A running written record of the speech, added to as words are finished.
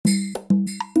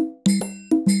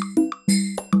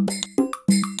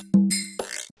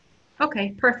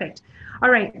Okay, perfect. All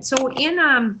right. So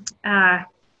in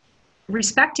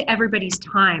respect to everybody's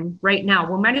time right now,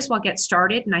 we might as well get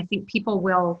started, and I think people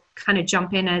will kind of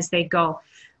jump in as they go.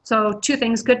 So two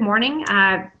things. Good morning.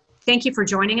 Thank you for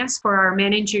joining us for our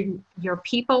Managing Your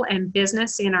People and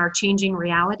Business in Our Changing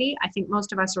Reality. I think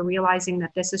most of us are realizing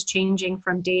that this is changing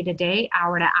from day to day,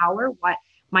 hour to hour. What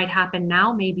might happen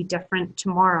now may be different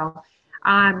tomorrow.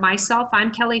 Myself,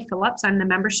 I'm Kelly Phillips. I'm the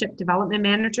Membership Development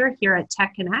Manager here at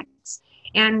TechConnex.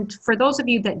 And for those of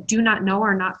you that do not know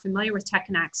or are not familiar with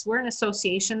TechConnex, we're an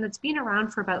association that's been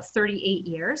around for about 38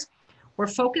 years. We're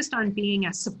focused on being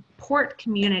a support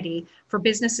community for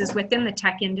businesses within the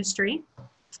tech industry.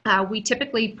 We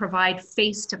typically provide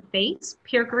face-to-face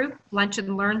peer group lunch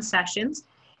and learn sessions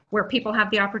where people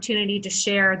have the opportunity to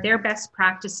share their best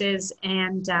practices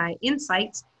and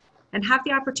insights and have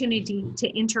the opportunity to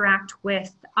interact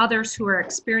with others who are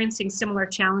experiencing similar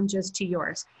challenges to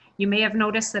yours. You may have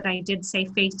noticed that I did say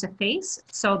face-to-face.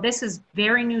 So this is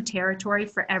very new territory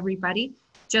for everybody.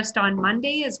 Just on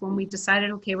Monday is when we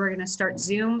decided, okay, we're going to start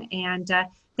Zoom. And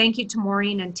thank you to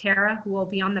Maureen and Tara, who will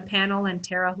be on the panel, and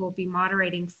Tara, who will be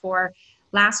moderating for.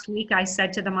 Last week, I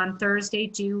said to them on Thursday,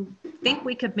 do you think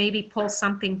we could maybe pull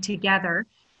something together?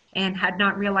 And had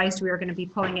not realized we were going to be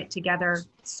pulling it together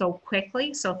so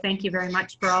quickly. So thank you very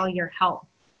much for all your help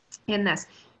in this.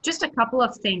 Just a couple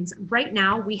of things. Right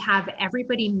now, we have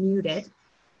everybody muted.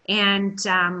 And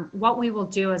what we will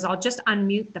do is I'll just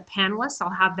unmute the panelists. I'll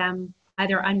have them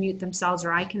either unmute themselves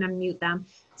or I can unmute them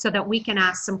so that we can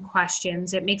ask some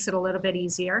questions. It makes it a little bit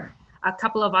easier. A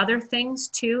couple of other things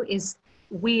too is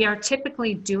we are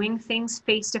typically doing things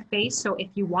face-to-face. So if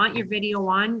you want your video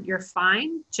on, you're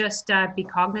fine. Just be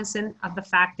cognizant of the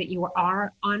fact that you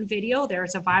are on video.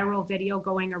 There's a viral video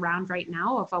going around right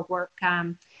now of a work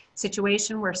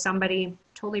situation where somebody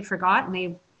totally forgot and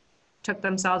they took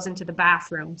themselves into the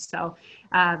bathroom. So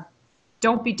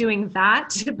don't be doing that,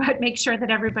 but make sure that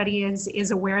everybody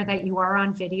is aware that you are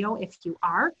on video if you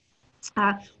are.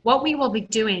 What we will be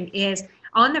doing is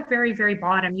on the very, very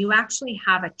bottom, you actually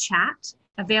have a chat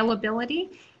availability.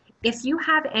 If you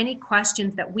have any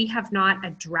questions that we have not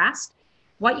addressed,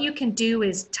 what you can do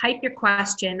is type your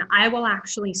question. I will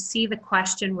actually see the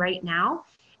question right now,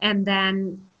 and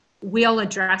then we'll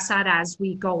address that as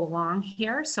we go along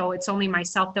here. So it's only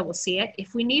myself that will see it.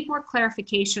 If we need more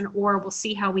clarification or we'll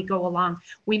see how we go along,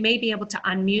 we may be able to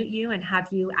unmute you and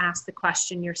have you ask the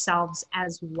question yourselves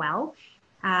as well.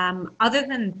 Other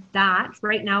than that,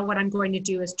 right now, what I'm going to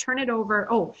do is turn it over.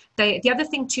 Oh, the other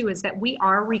thing too is that we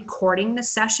are recording the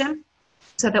session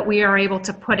so that we are able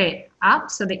to put it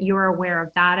up so that you're aware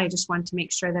of that. I just want to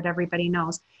make sure that everybody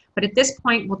knows. But at this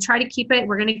point, we'll try to keep it.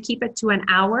 We're going to keep it to an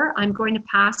hour. I'm going to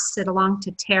pass it along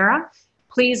to Tara.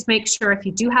 Please make sure if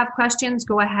you do have questions,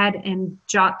 go ahead and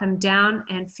jot them down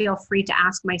and feel free to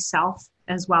ask myself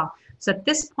as well. So at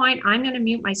this point, I'm going to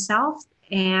mute myself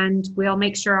and we'll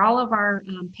make sure all of our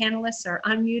panelists are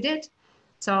unmuted.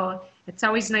 So it's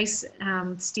always nice,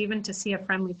 Stephen, to see a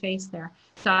friendly face there.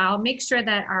 So I'll make sure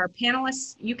that our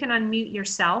panelists, you can unmute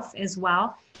yourself as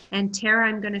well. And Tara,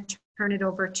 I'm going to turn it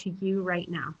over to you right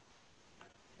now.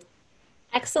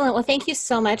 Excellent. Well, thank you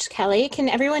so much, Kelly. Can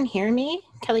everyone hear me?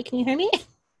 Kelly, can you hear me?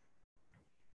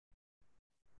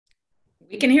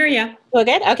 We can hear you. Oh,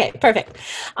 good. Okay, perfect.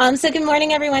 So good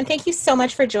morning, everyone. Thank you so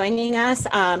much for joining us.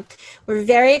 We're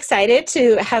very excited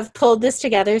to have pulled this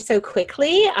together so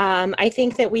quickly. I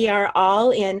think that we are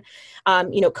all in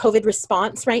COVID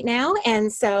response right now.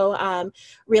 And so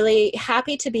really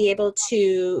happy to be able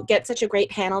to get such a great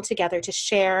panel together to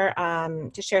share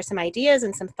some ideas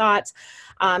and some thoughts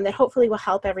that hopefully will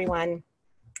help everyone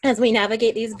as we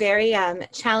navigate these very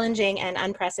challenging and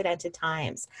unprecedented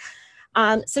times.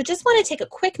 So just want to take a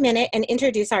quick minute and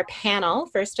introduce our panel,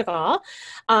 first of all.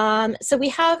 So we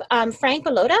have Frank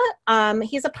Bellota.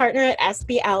 He's a partner at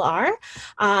SBLR.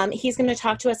 He's going to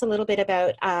talk to us a little bit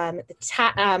about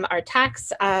our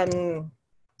tax,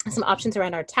 some options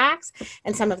around our tax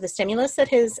and some of the stimulus that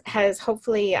has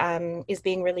hopefully is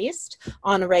being released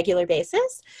on a regular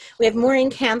basis. We have Maureen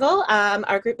Campbell,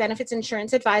 our group benefits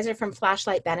insurance advisor from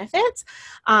Flashlight Benefits.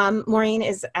 Maureen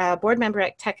is a board member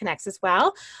at TechConnex as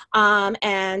well,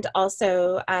 and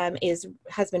also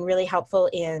has been really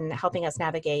helpful in helping us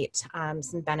navigate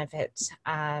some benefit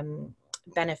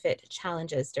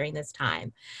challenges during this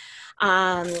time.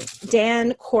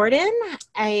 Dan Corden,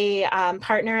 a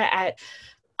partner at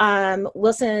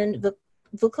Wilson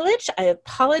Vukolich. I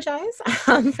apologize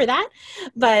for that.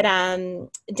 But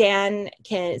Dan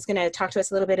is going to talk to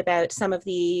us a little bit about some of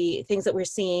the things that we're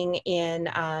seeing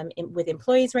with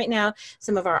employees right now,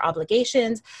 some of our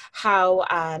obligations,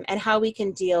 and how we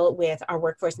can deal with our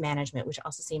workforce management, which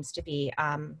also seems to be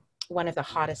one of the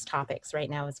hottest topics right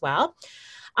now as well.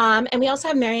 And we also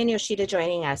have Marian Yoshida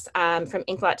joining us from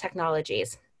Inklot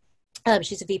Technologies.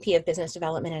 She's a VP of Business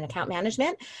Development and Account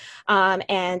Management,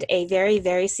 and a very,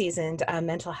 very seasoned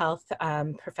mental health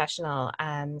professional.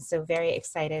 So very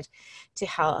excited to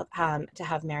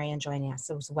have Marian joining us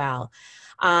as well.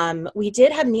 We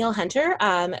did have Neil Hunter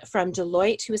from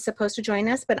Deloitte, who was supposed to join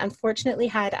us, but unfortunately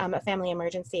had a family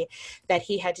emergency that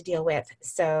he had to deal with.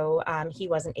 So he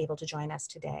wasn't able to join us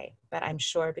today. But I'm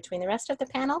sure between the rest of the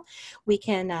panel, we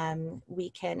can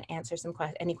answer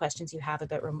any questions you have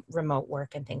about remote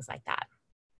work and things like that.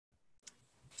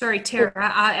 Sorry,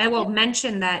 Tara, I will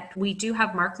mention that we do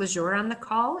have Mark Lejour on the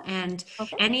call, and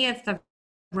any of the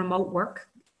remote work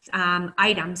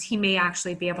items, he may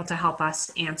actually be able to help us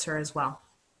answer as well.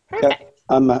 Perfect.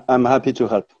 Yeah, I'm happy to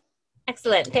help.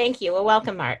 Excellent. Thank you. Well,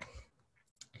 welcome, Mark.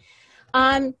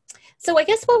 So I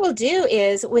guess what we'll do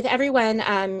is, with everyone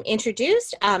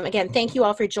introduced, again, thank you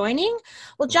all for joining.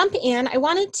 We'll jump in. I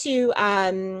wanted to,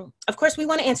 of course, we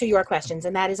want to answer your questions,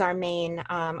 and that is our main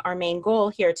goal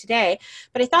here today.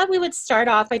 But I thought we would start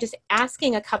off by just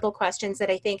asking a couple questions that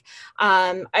I think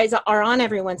are on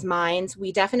everyone's minds.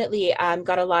 We definitely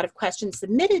got a lot of questions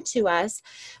submitted to us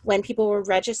when people were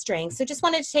registering. So just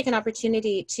wanted to take an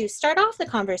opportunity to start off the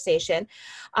conversation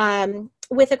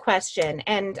with a question.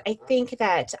 And I think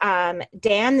that,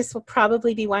 Dan, this will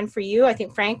probably be one for you. I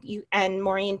think Frank, you and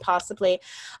Maureen possibly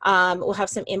will have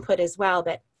some input as well.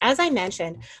 But as I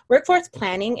mentioned, workforce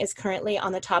planning is currently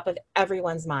on the top of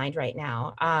everyone's mind right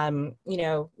now. You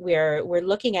know, we're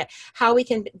looking at how we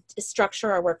can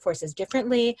structure our workforces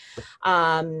differently.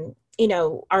 You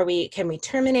know, can we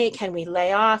terminate? Can we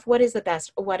lay off? What is the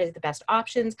best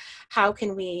options? How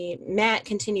can we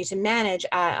continue to manage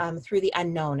through the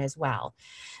unknown as well?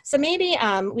 So maybe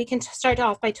we can start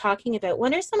off by talking about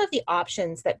what are some of the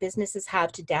options that businesses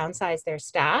have to downsize their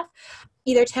staff,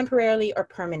 either temporarily or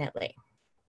permanently.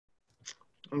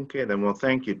 Okay, then. Well,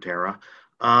 thank you, Tara.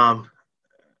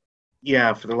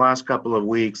 Yeah, for the last couple of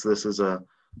weeks, this is a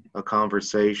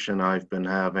conversation I've been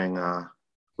having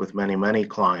with many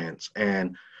clients,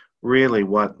 and really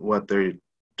what they're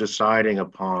deciding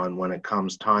upon when it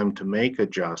comes time to make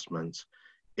adjustments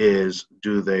is,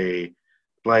 do they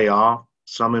lay off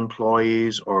some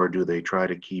employees, or do they try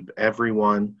to keep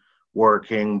everyone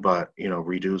working but, you know,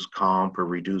 reduce comp or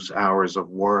reduce hours of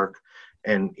work?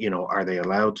 And, you know, are they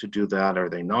allowed to do that? Are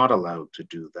they not allowed to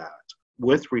do that?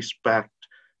 With respect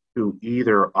to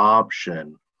either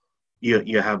option,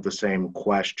 you have the same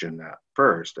question at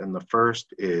first. And the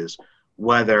first is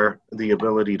whether the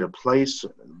ability to place,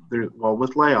 well,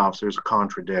 with layoffs, there's a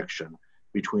contradiction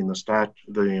between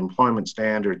the Employment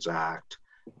Standards Act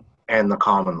and the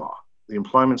common law. The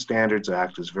Employment Standards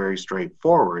Act is very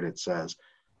straightforward. It says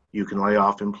you can lay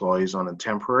off employees on a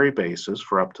temporary basis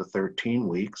for up to 13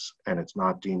 weeks, and it's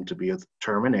not deemed to be a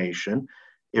termination.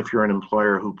 If you're an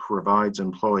employer who provides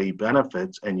employee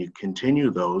benefits and you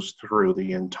continue those through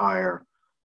the entire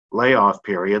layoff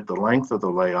period, the length of the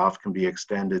layoff can be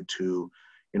extended to,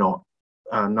 you know,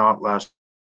 not less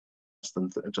than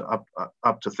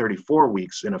up to 34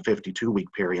 weeks in a 52-week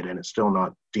period, and it's still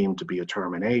not deemed to be a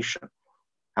termination.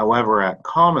 However, at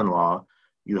common law,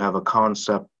 you have a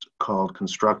concept called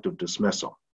constructive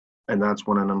dismissal, and that's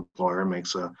when an employer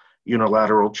makes a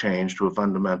unilateral change to a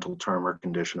fundamental term or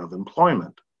condition of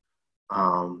employment.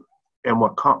 And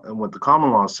what the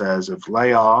common law says, if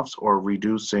layoffs or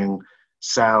reducing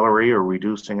salary or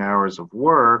reducing hours of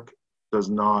work is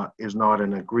not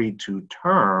an agreed to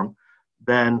term,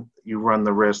 then you run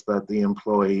the risk that the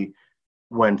employee,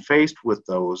 when faced with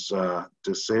those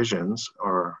decisions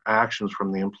or actions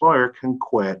from the employer, can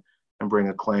quit and bring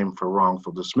a claim for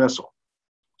wrongful dismissal.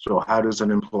 So how does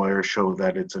an employer show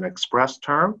that it's an express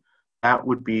term? That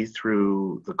would be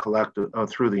through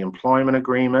the employment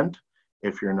agreement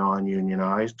if you're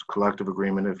non-unionized, collective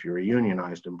agreement if you're a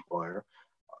unionized employer,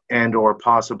 and or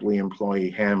possibly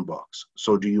employee handbooks.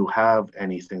 So do you have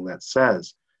anything that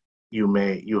says you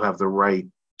have the right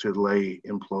to lay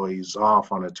employees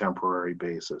off on a temporary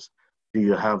basis? Do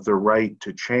you have the right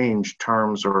to change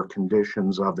terms or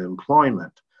conditions of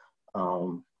employment?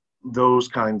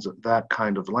 That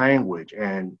kind of language.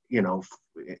 And, you know,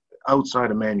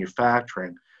 outside of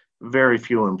manufacturing, very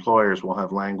few employers will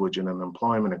have language in an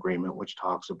employment agreement which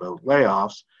talks about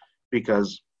layoffs,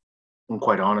 because and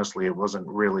quite honestly, it wasn't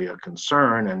really a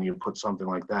concern, and you put something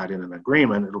like that in an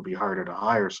agreement, it'll be harder to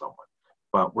hire someone.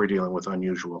 But we're dealing with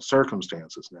unusual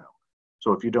circumstances now.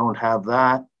 So if you don't have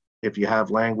that, if you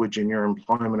have language in your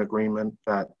employment agreement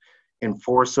that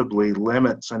enforceably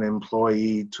limits an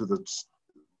employee to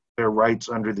their rights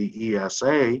under the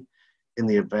ESA in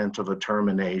the event of a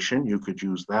termination, you could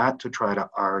use that to try to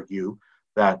argue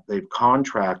that they've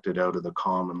contracted out of the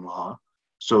common law.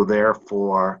 So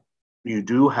therefore, you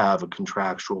do have a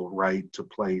contractual right to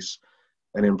place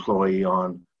an employee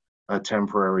on a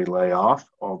temporary layoff.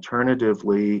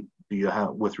 Alternatively, do you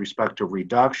have, with respect to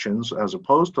reductions as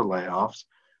opposed to layoffs,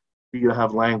 do you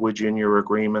have language in your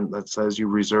agreement that says you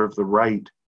reserve the right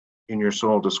in your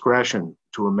sole discretion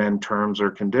to amend terms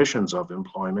or conditions of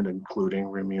employment, including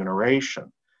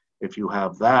remuneration? If you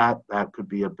have that, that could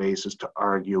be a basis to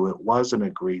argue it was an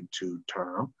agreed to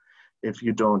term. If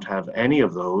you don't have any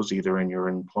of those, either in your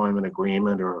employment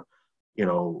agreement or,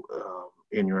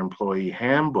 in your employee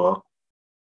handbook,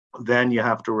 then you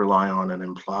have to rely on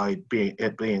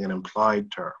it being an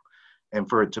implied term. And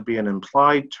for it to be an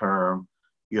implied term,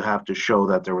 you have to show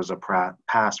that there was a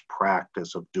past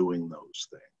practice of doing those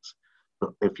things.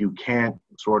 So if you can't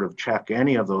sort of check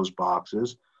any of those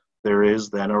boxes, there is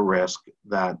then a risk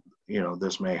that,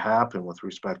 this may happen with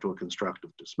respect to a constructive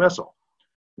dismissal.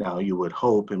 Now, you would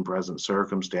hope in present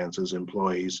circumstances,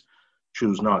 employees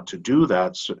choose not to do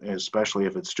that, especially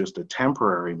if it's just a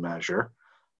temporary measure,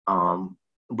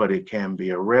 but it can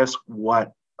be a risk.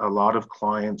 What a lot of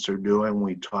clients are doing,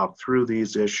 we talk through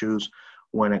these issues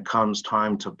when it comes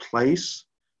time to place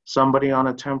somebody on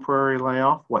a temporary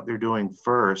layoff. What they're doing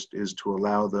first is to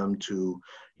allow them to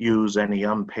use any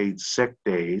unpaid sick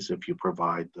days, if you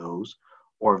provide those,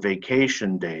 or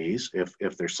vacation days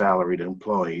if they're salaried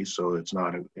employees. So it's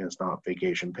not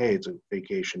vacation pay, it's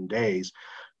vacation days,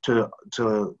 to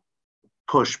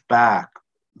push back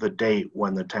the date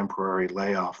when the temporary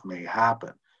layoff may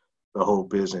happen. The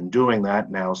hope is in doing that,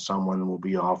 now someone will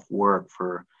be off work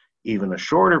for even a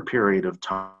shorter period of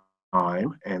time,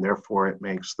 and therefore it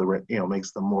makes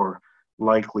them more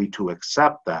likely to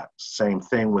accept that. Same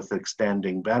thing with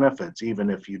extending benefits. Even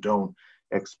if you don't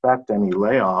expect any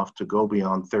layoff to go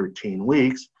beyond 13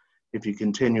 weeks, if you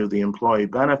continue the employee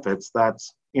benefits,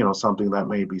 that's something that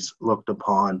may be looked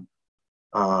upon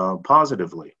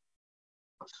positively.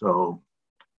 So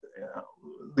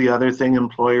the other thing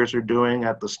employers are doing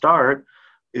at the start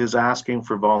is asking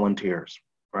for volunteers,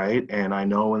 right? And I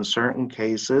know in certain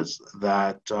cases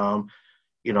that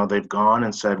they've gone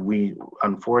and said,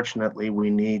 unfortunately we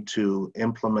need to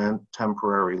implement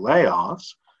temporary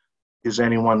layoffs. Is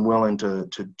anyone willing to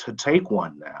take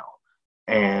one now?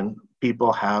 And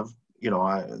people have,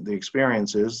 the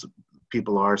experience is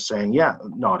people are saying, yeah,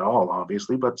 not all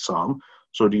obviously, but some.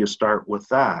 So do you start with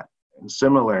that? And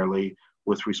similarly,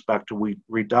 with respect to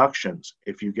reductions,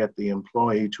 if you get the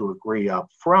employee to agree up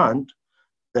front,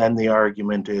 then the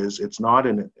argument is it's not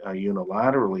a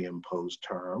unilaterally imposed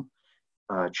term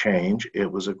change, it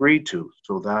was agreed to.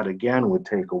 So that again would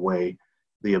take away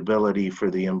the ability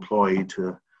for the employee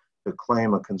to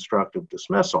claim a constructive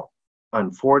dismissal.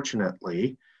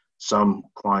 Unfortunately, some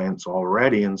clients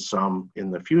already and some in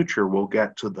the future will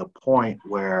get to the point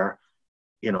where,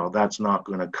 that's not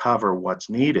going to cover what's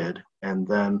needed. And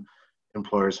then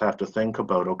employers have to think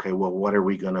about, okay, well, what are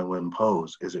we going to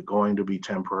impose? Is it going to be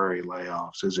temporary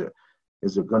layoffs? Is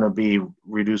it going to be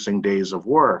reducing days of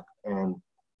work? And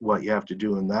what you have to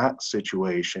do in that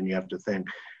situation, you have to think,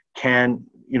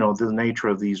 the nature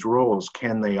of these roles,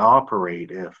 can they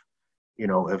operate if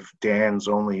Dan's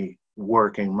only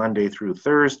working Monday through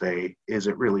Thursday? Is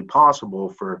it really possible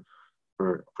for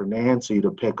Nancy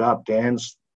to pick up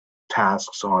Dan's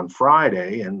tasks on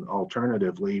Friday, and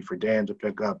alternatively for Dan to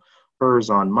pick up hers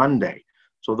on Monday?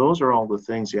 So those are all the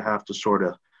things you have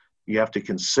to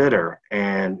consider.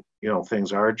 And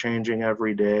things are changing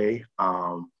every day.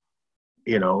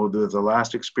 The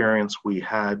last experience we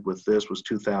had with this was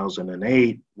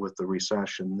 2008 with the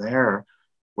recession there,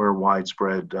 where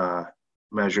widespread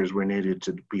measures were needed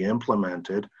to be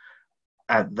implemented.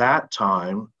 At that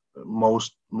time,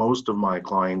 most of my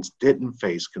clients didn't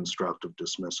face constructive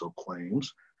dismissal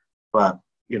claims, but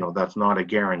that's not a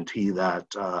guarantee that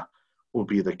will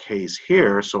be the case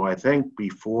here. So I think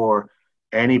before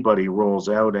anybody rolls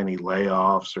out any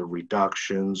layoffs or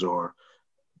reductions or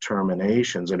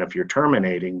terminations, and if you're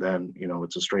terminating, then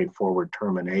it's a straightforward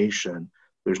termination.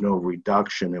 There's no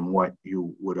reduction in what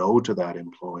you would owe to that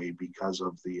employee because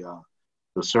of the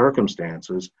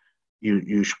circumstances.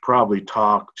 You should probably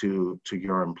talk to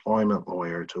your employment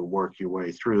lawyer to work your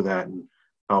way through that and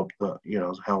help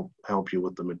you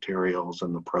with the materials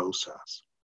and the process.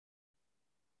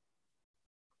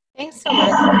 Thanks so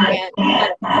much,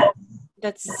 Grant.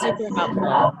 That's super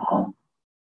helpful.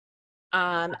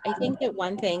 I think that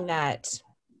one thing that,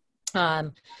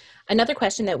 another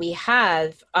question that we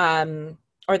have,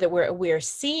 or that we're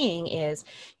seeing is,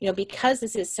 because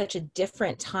this is such a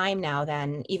different time now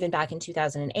than even back in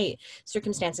 2008,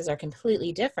 circumstances are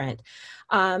completely different.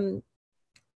 From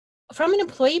an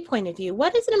employee point of view,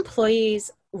 what is an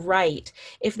employee's right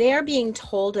if they are being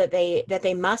told that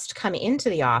they must come into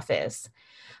the office?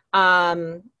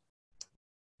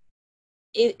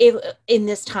 If in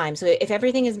this time, so if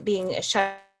everything is being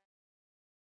shut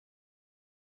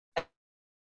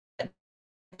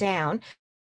down,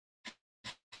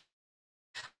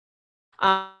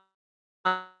 um,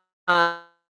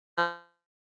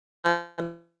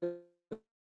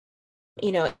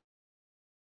 you know,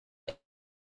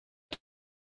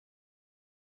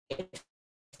 if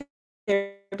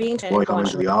they're being Employee coming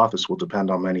into the office will depend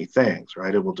on many things,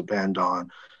 right? It will depend on,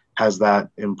 has that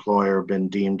employer been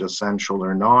deemed essential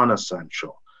or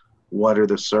non-essential? What are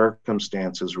the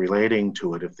circumstances relating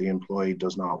to it? If the employee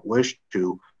does not wish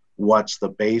to, what's the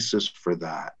basis for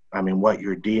that? I mean, what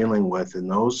you're dealing with in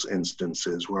those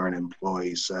instances where an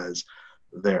employee says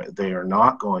they are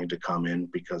not going to come in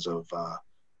because of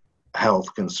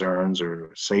health concerns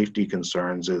or safety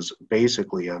concerns is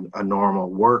basically a normal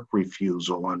work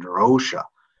refusal under OSHA.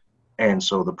 And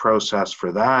so the process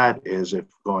for that is, if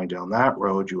going down that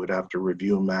road, you would have to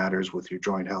review matters with your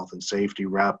joint health and safety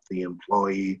rep, the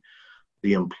employee,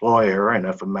 the employer, and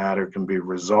if a matter can be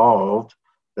resolved,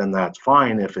 then that's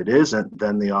fine. If it isn't,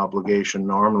 then the obligation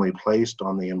normally placed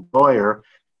on the employer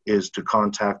is to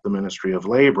contact the Ministry of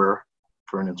Labor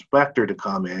for an inspector to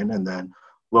come in, and then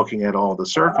looking at all the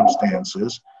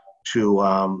circumstances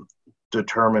to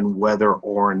determine whether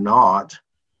or not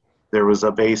there was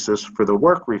a basis for the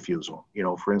work refusal.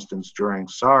 For instance, during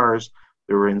SARS,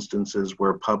 there were instances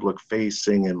where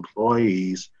public-facing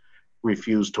employees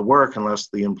refused to work unless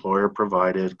the employer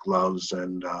provided gloves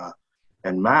and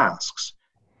masks.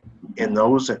 In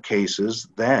those cases,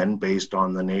 then, based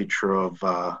on the nature of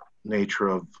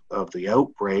the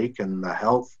outbreak and the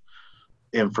health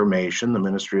information, the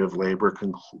Ministry of Labor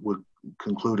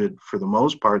concluded for the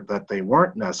most part that they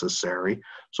weren't necessary,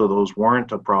 so those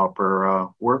weren't a proper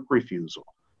work refusal.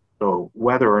 So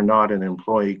whether or not an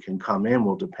employee can come in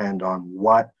will depend on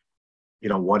what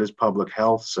is public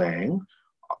health saying.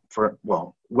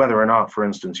 Whether or not, for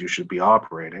instance, you should be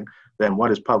operating, then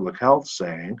what is public health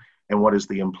saying, and what is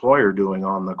the employer doing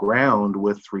on the ground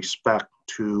with respect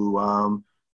to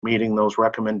meeting those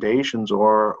recommendations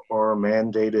or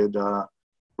mandated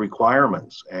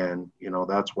requirements. And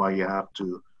that's why you have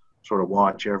to sort of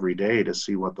watch every day to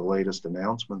see what the latest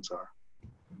announcements are.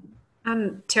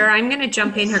 Tara, I'm going to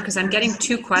jump in here because I'm getting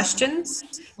two questions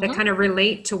that kind of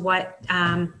relate to what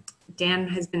Dan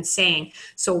has been saying.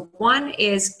 So one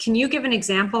is, can you give an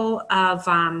example of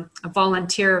a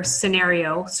volunteer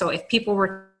scenario? So if people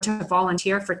were to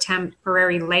volunteer for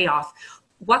temporary layoff,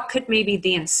 what could maybe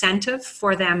the incentive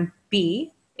for them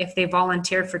be if they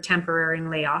volunteered for temporary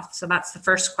layoff? So that's the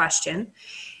first question.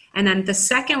 And then the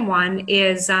second one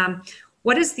is,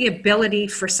 what is the ability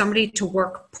for somebody to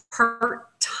work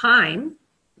part-time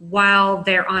while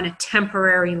they're on a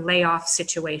temporary layoff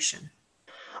situation?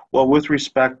 Well, with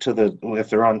respect to if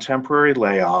they're on temporary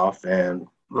layoff and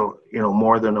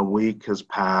more than a week has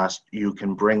passed, you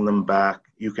can bring them back.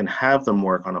 You can have them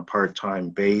work on a part-time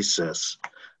basis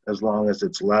as long as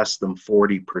it's less than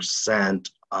 40%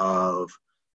 of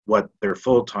what their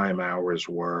full-time hours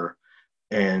were.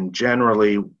 And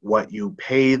generally, what you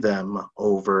pay them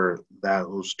over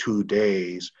those 2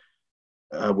 days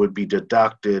would be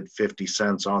deducted 50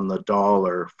 cents on the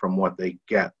dollar from what they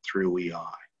get through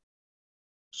EI.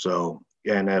 So,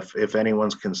 and if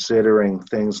anyone's considering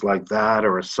things like that,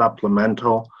 or a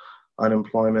supplemental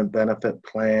unemployment benefit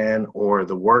plan, or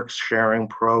the work sharing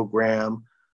program,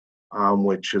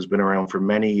 which has been around for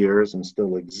many years and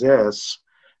still exists,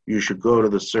 you should go to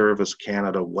the Service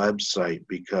Canada website,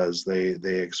 because they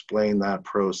explain that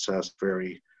process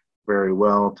very, very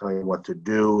well, tell you what to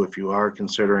do. If you are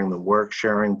considering the work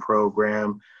sharing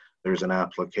program, there's an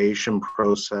application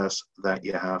process that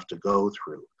you have to go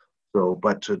through. So,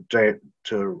 but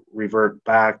to revert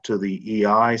back to the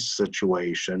EI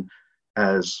situation,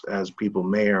 as people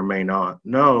may or may not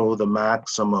know, the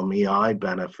maximum EI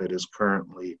benefit is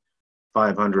currently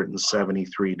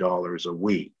 $573 a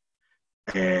week.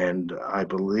 And I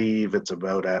believe it's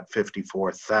about at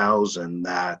 54,000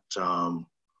 that the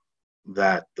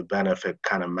benefit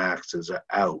kind of maxes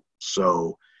out.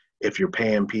 So if you're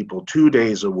paying people 2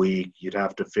 days a week, you'd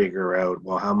have to figure out,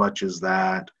 well, how much is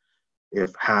that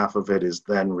if half of it is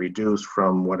then reduced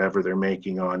from whatever they're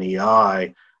making on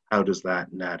EI, how does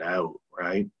that net out,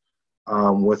 right?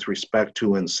 With respect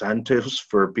to incentives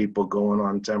for people going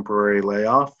on temporary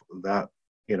layoff, that,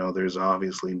 there's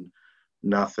obviously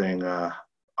nothing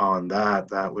on that.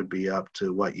 That would be up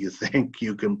to what you think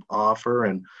you can offer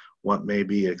and what may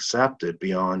be accepted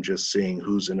beyond just seeing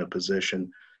who's in a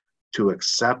position to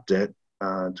accept it,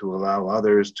 to allow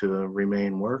others to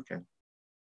remain working.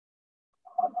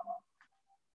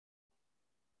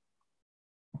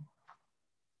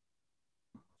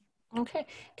 Okay.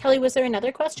 Kelly, was there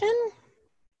another question?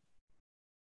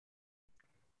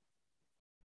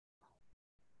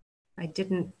 I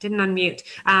didn't unmute.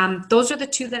 Those are the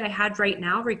two that I had right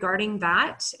now regarding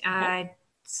that.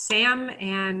 Sam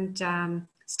and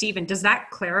Stephen, does that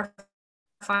clarify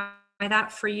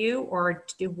that for you, or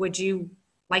would you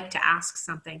like to ask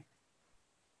something?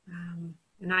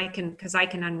 And I can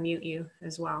unmute you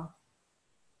as well.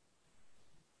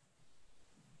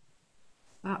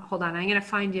 Hold on, I'm going to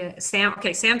find you. Sam,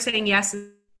 okay, Sam's saying yes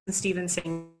and Stephen's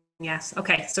saying yes.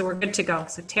 Okay, so we're good to go.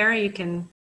 So Tara, you can.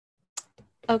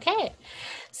 Okay,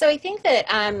 so I think that,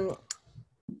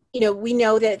 we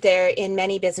know that in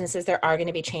many businesses, there are going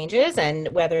to be changes, and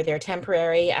whether they're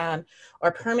temporary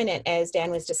or permanent, as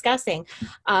Dan was discussing,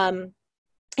 I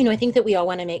think that we all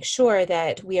want to make sure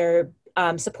that we are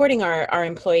supporting our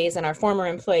employees and our former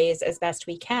employees as best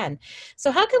we can. So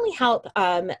how can we help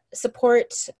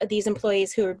support these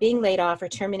employees who are being laid off or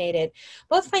terminated,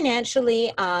 both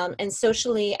financially and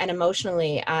socially and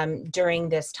emotionally during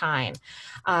this time?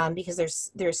 Because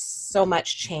there's so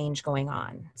much change going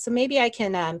on. So maybe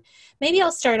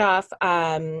I'll start off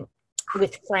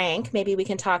with Frank. Maybe we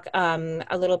can talk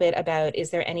a little bit about, is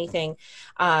there anything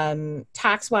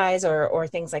tax-wise or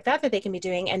things like that they can be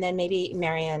doing? And then maybe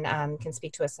Marian can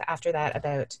speak to us after that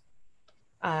about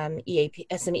EAP,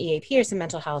 some EAP or some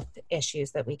mental health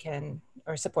issues that we can,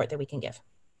 or support that we can give.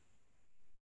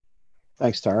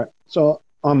 Thanks, Tara. So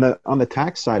on the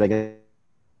tax side, I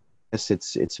guess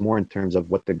it's more in terms of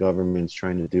what the government's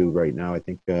trying to do right now. I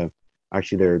think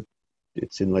actually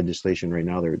it's in legislation right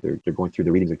now. They're going through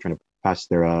the readings. They're trying to pass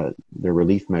their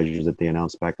relief measures that they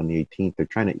announced back on the 18th. They're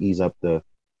trying to ease up the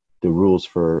rules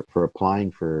for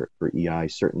applying for EI.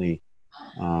 Certainly,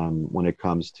 when it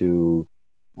comes to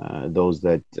those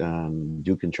that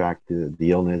do contract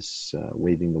the illness,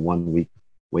 waiving the 1 week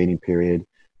waiting period.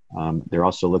 They're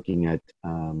also looking at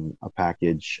a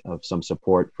package of some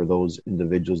support for those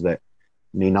individuals that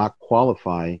may not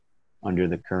qualify under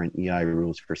the current EI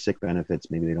rules for sick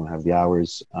benefits. Maybe they don't have the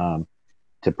hours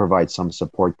to provide some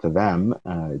support to them.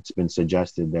 It's been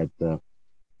suggested that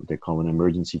what they call an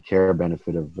emergency care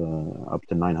benefit of up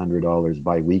to $900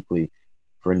 biweekly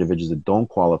for individuals that don't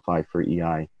qualify for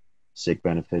EI sick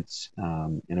benefits.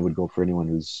 And it would go for anyone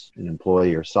who's an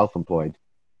employee or self-employed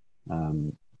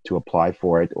to apply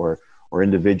for it, or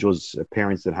individuals,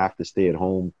 parents that have to stay at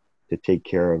home to take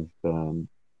care of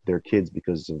their kids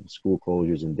because of school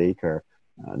closures and daycare.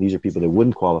 These are people that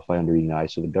wouldn't qualify under EI,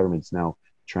 so the government's now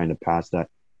trying to pass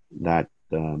that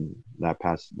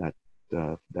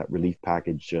relief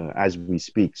package as we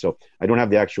speak. So I don't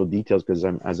have the actual details because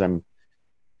as I'm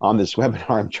on this webinar,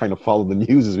 I'm trying to follow the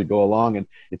news as we go along, and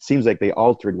it seems like they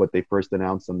altered what they first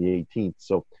announced on the 18th.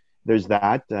 So there's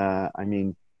that.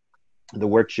 The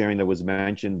work sharing that was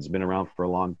mentioned has been around for a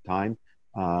long time.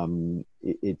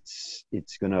 It's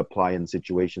going to apply in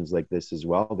situations like this as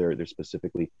well. They're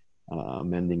specifically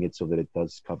amending it so that it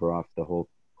does cover off the whole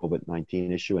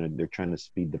COVID-19 issue, and they're trying to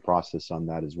speed the process on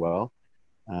that as well.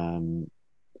 And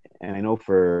I know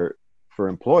for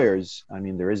employers,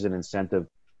 there is an incentive,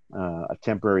 a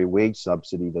temporary wage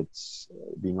subsidy that's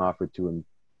being offered to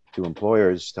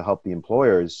employers to help the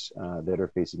employers that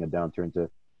are facing a downturn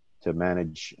to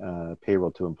manage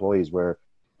payroll to employees, where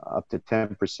up to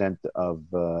 10% of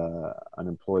an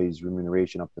employee's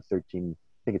remuneration, up to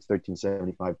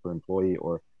 $13.75 per employee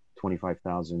or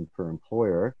 $25,000 per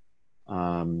employer,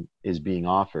 is being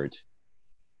offered.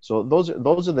 So those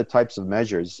are the types of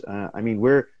measures.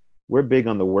 We're big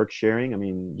on the work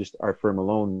sharing. Just our firm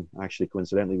alone, actually,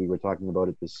 coincidentally, we were talking about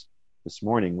it this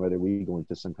morning, whether we go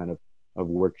into some kind of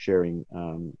work sharing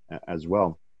as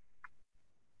well.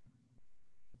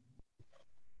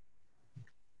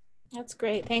 That's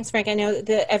great. Thanks, Frank. I know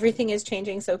that everything is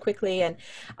changing so quickly, and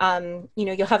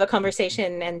you'll have a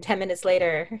conversation, and 10 minutes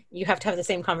later, you have to have the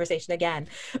same conversation again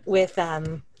with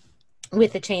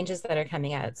the changes that are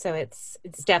coming out. So it's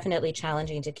definitely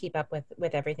challenging to keep up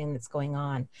with everything that's going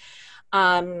on.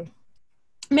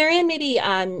 Marian, maybe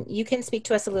you can speak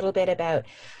to us a little bit about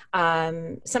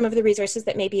some of the resources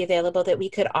that may be available that we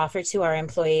could offer to our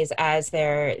employees as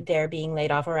they're being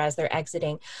laid off or as they're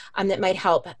exiting, that might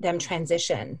help them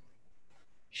transition.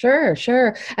 Sure,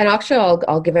 sure. And actually,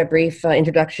 I'll give a brief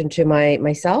introduction to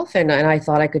myself, and I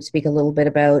thought I could speak a little bit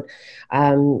about,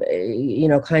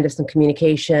 kind of some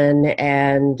communication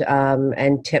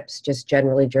and tips just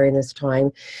generally during this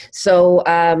time. So,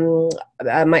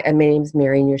 my name is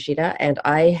Marian Yoshida, and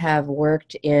I have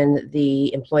worked in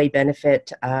the employee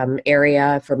benefit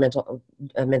area for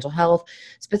mental health,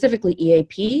 specifically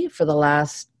EAP, for the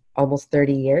last almost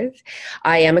 30 years.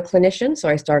 I am a clinician, so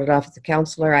I started off as a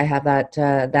counselor. I have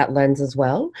that lens as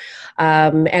well.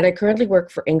 And I currently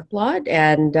work for Inkblot,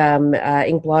 and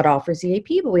Inkblot offers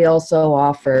EAP, but we also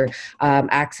offer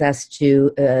access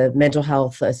to mental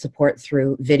health support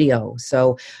through video.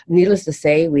 So needless to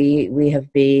say, we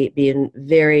have been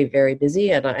very, very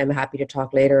busy, and I'm happy to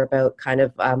talk later about kind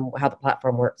of how the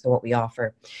platform works and what we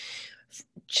offer.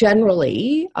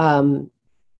 Generally,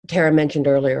 Tara mentioned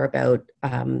earlier about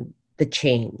the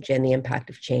change and the impact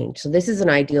of change. So this is an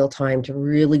ideal time to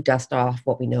really dust off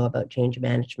what we know about change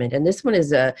management. And this one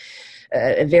is a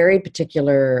very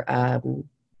particular,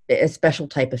 a special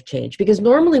type of change. Because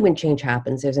normally when change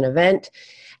happens, there's an event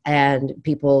and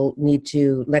people need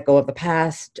to let go of the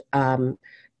past,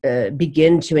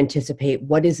 begin to anticipate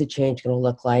what is the change going to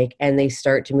look like, and they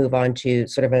start to move on to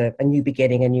sort of a new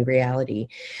beginning, a new reality.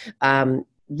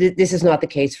 This is not the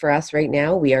case for us right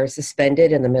now. We are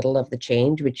suspended in the middle of the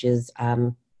change, which is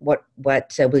what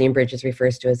William Bridges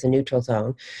refers to as a neutral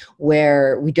zone,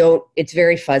 where it's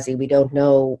very fuzzy. We don't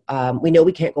know, we know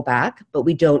we can't go back, but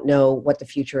we don't know what the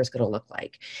future is going to look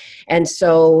like. And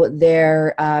so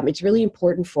it's really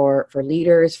important for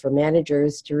leaders, for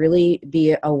managers to really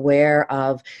be aware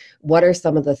of what are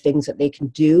some of the things that they can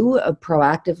do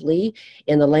proactively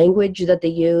in the language that they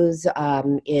use,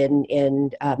 in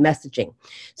messaging.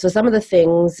 So some of the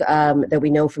things that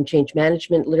we know from change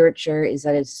management literature is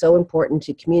that it's so important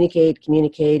to communicate,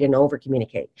 and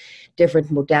over-communicate. Different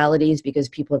modalities, because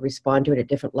people respond to it at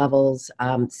different levels.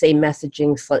 Same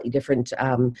messaging, slightly different,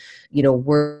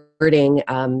 wording.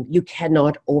 You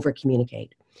cannot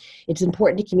over-communicate. It's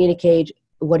important to communicate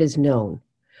what is known.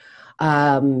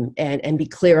 And be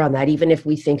clear on that, even if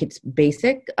we think it's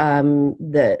basic.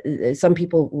 Some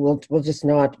people will just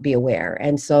not be aware,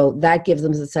 and so that gives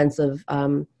them a sense of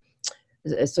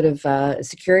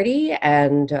security.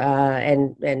 And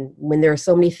when there are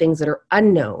so many things that are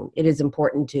unknown, it is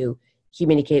important to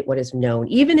communicate what is known,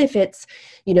 even if it's,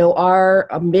 our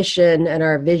mission and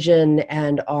our vision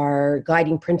and our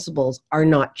guiding principles are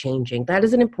not changing. That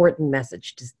is an important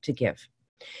message to give.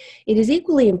 It is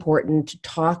equally important to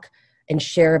talk and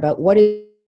share about what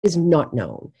is not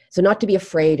known. So not to be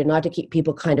afraid and not to keep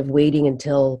people kind of waiting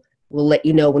until we'll let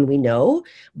you know when we know,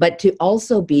 but to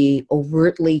also be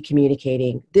overtly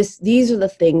communicating these are the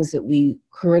things that we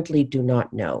currently do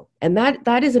not know. And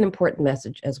that is an important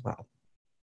message as well.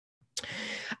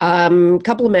 A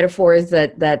couple of metaphors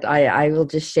that I will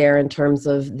just share in terms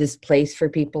of this place for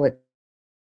people.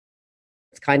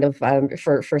 It's kind of,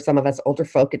 for some of us older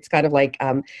folk, it's kind of like,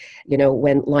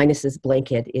 when Linus's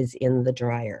blanket is in the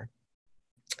dryer.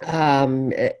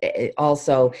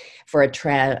 Also, for a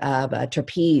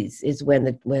trapeze is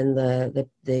when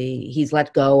he's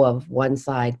let go of one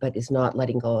side, but is not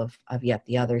letting go of yet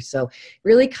the other. So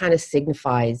really kind of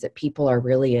signifies that people are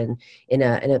really in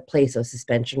a place of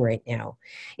suspension right now.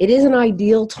 It is an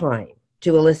ideal time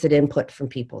to elicit input from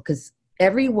people, because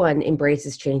everyone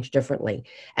embraces change differently,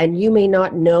 and you may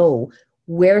not know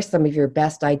where some of your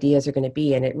best ideas are going to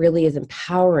be, and it really is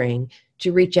empowering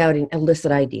to reach out and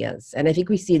elicit ideas. And I think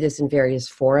we see this in various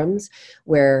forums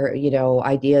where,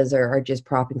 ideas are just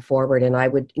propping forward, and I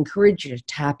would encourage you to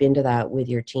tap into that with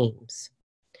your teams.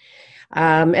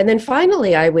 And then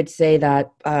finally, I would say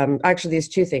that, actually there's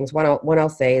two things. One I'll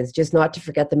say is just not to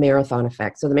forget the marathon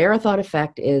effect. So the marathon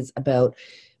effect is about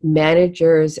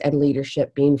managers and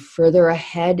leadership being further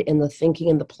ahead in the thinking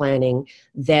and the planning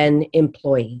than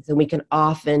employees. And we can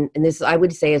often, and this I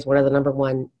would say is one of the number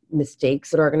one mistakes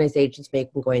that organizations make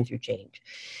when going through change.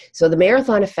 So the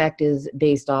marathon effect is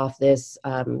based off this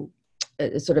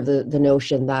sort of the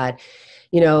notion that,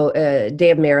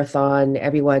 day of marathon,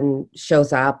 everyone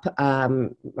shows up,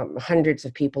 hundreds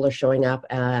of people are showing up.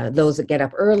 Those that get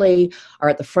up early are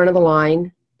at the front of the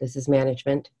line. This is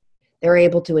management. They're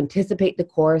able to anticipate the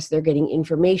course. They're getting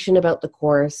information about the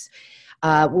course.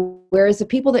 Whereas the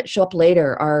people that show up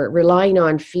later are relying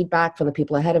on feedback from the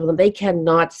people ahead of them. They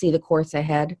cannot see the course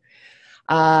ahead.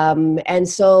 And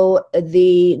so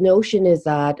the notion is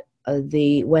that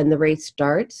when the race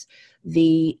starts,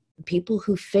 the people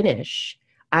who finish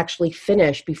actually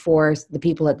finish before the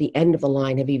people at the end of the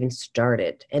line have even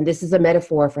started. And this is a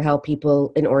metaphor for how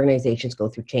people in organizations go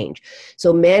through change.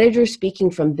 So managers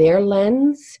speaking from their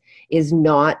lens is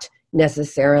not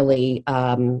necessarily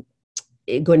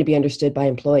going to be understood by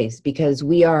employees, because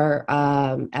we are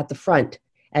at the front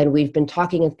and we've been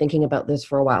talking and thinking about this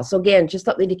for a while. So again, just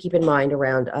something to keep in mind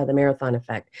around the marathon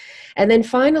effect. And then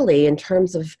finally, in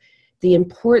terms of the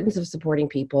importance of supporting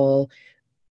people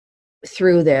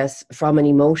through this from an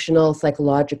emotional,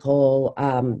 psychological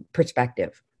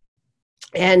perspective.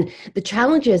 And the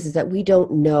challenge is that we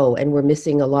don't know, and we're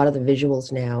missing a lot of the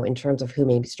visuals now in terms of who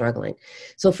may be struggling.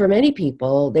 So for many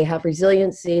people, they have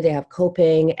resiliency, they have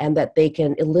coping, and that they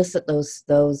can elicit those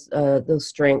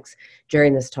strengths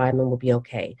during this time and will be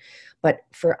okay. But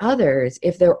for others,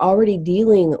 if they're already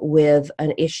dealing with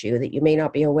an issue that you may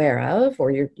not be aware of, or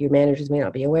your managers may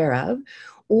not be aware of,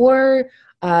 or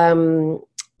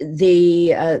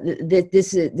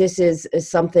this is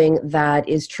something that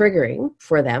is triggering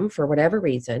for them for whatever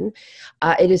reason,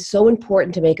 it is so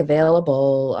important to make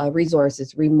available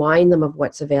resources, remind them of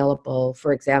what's available.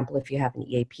 For example, if you have an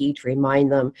EAP, to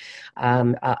remind them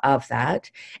of that.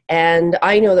 And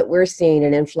I know that we're seeing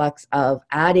an influx of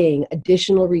adding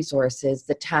additional resources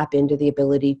that tap into the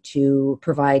ability to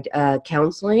provide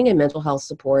counseling and mental health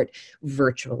support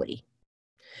virtually.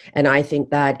 And I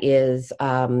think that is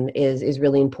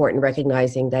really important,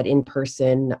 recognizing that in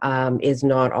person is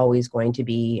not always going to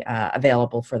be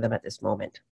available for them at this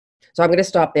moment. So I'm going to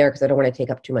stop there because I don't want to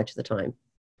take up too much of the time.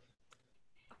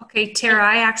 Okay, Tara,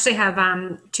 I actually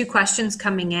have 2 questions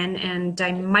coming in, and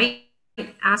I might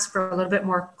ask for a little bit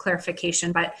more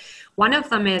clarification, but one of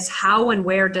them is, how and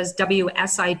where does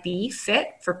WSIB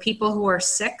fit for people who are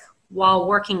sick while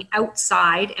working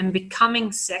outside and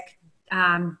becoming sick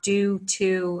due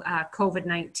to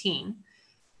COVID-19.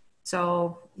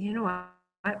 So, you know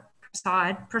what,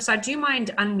 Prasad, do you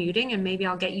mind unmuting, and maybe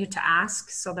I'll get you to ask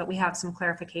so that we have some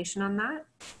clarification on that?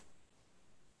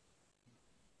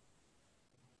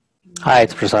 Hi,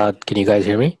 it's Prasad. Can you guys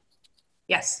hear me?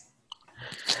 Yes.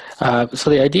 So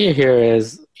the idea here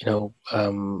is,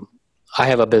 I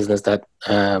have a business that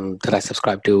I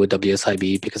subscribe to with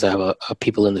WSIB because I have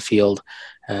people in the field,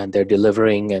 and they're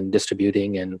delivering and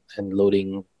distributing and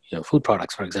loading, food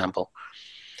products, for example.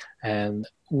 And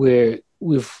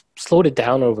we've slowed it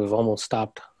down, or we've almost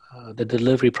stopped the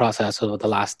delivery process over the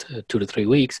last 2 to 3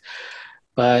 weeks.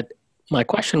 But my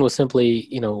question was simply,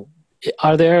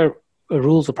 are there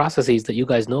rules or processes that you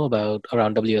guys know about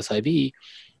around WSIB?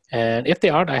 And if they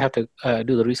aren't, I have to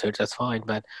do the research, that's fine.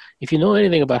 But if you know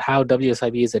anything about how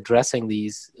WSIB is addressing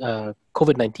these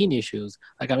COVID-19 issues,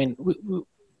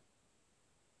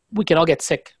 we can all get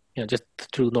sick, just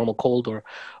through normal cold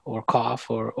or cough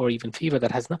or even fever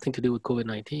that has nothing to do with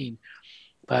COVID-19.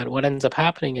 But what ends up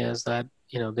happening is that,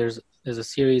 there's a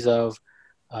series of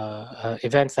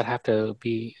events that have to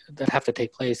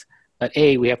take place. That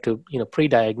we have to,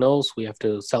 pre-diagnose, we have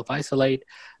to self-isolate,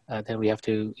 then we have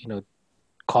to,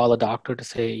 call a doctor to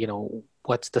say,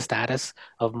 what's the status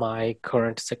of my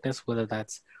current sickness, whether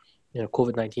that's,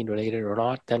 COVID-19 related or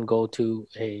not, then go to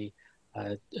a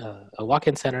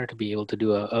walk-in center to be able to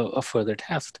do a further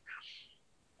test.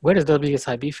 Where does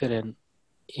WSIB fit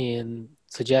in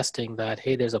suggesting that,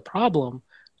 hey, there's a problem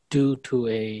due to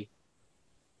a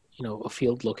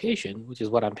field location, which is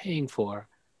what I'm paying for,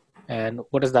 and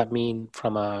what does that mean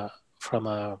from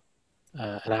an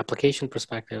application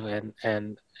perspective,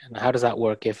 and how does that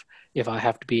work if I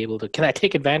have to be able to, can I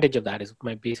take advantage of that, is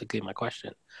basically my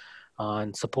question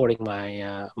on supporting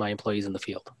my my employees in the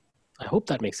field. I hope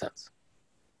that makes sense.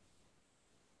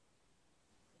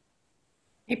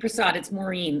 Hey, Prasad, it's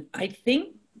Maureen. I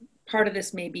think part of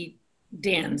this may be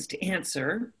Dan's to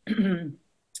answer,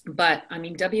 but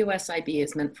WSIB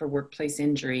is meant for workplace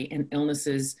injury and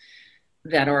illnesses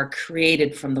that are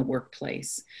created from the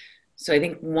workplace. So I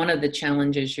think one of the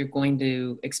challenges you're going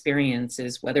to experience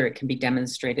is whether it can be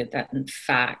demonstrated that in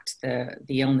fact the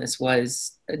illness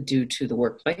was due to the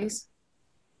workplace,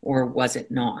 or was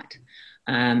it not?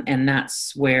 And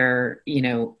that's where,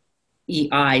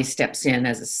 EI steps in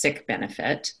as a sick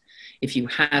benefit. If you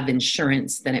have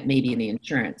insurance, then it may be in the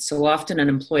insurance. So often an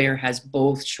employer has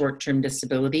both short-term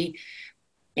disability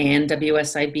and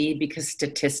WSIB, because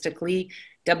statistically,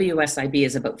 WSIB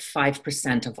is about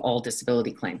 5% of all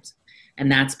disability claims. And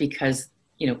that's because,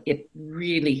 it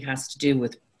really has to do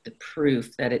with the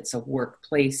proof that it's a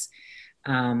workplace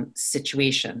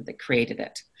situation that created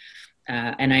it.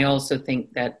 And I also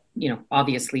think that,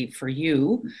 obviously for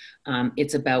you,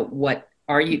 it's about what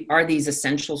are these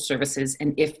essential services?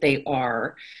 And if they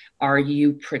are are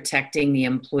you protecting the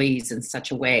employees in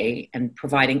such a way and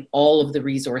providing all of the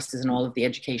resources and all of the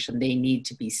education they need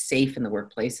to be safe in the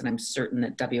workplace? And I'm certain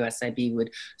that WSIB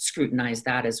would scrutinize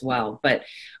that as well. But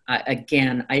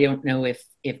again, I don't know if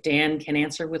Dan can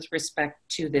answer with respect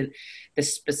to the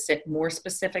more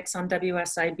specifics on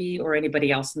WSIB, or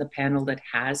anybody else in the panel that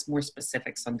has more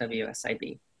specifics on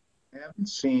WSIB. I haven't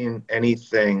seen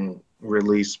anything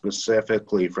released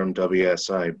specifically from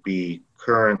WSIB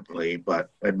currently,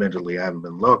 but admittedly I haven't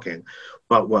been looking.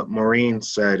 But what Maureen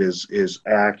said is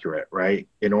accurate, right?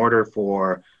 In order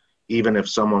for, even if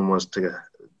someone was to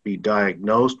be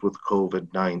diagnosed with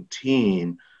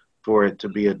COVID-19, for it to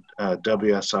be a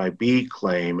WSIB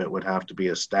claim, it would have to be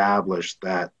established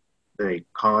that they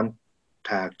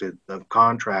contracted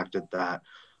that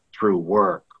through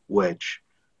work, which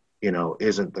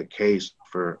isn't the case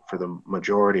for the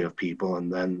majority of people.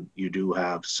 And then you do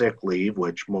have sick leave,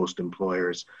 which most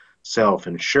employers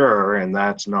self-insure, and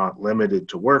that's not limited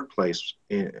to workplace,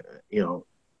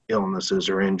 illnesses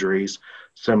or injuries,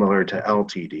 similar to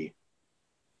LTD.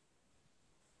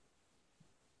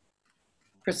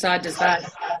 Prasad, does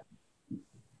that?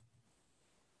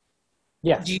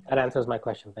 Yes, that answers my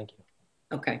question. Thank you.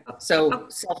 Okay, so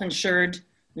self-insured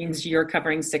means you're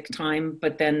covering sick time,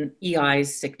 but then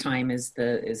EI's sick time is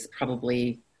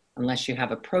probably, unless you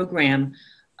have a program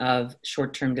of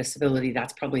short-term disability,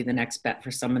 that's probably the next bet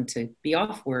for someone to be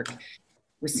off work,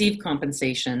 receive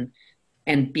compensation,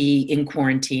 and be in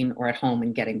quarantine or at home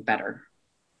and getting better.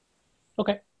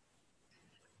 Okay.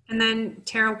 And then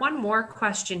Tara, one more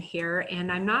question here, and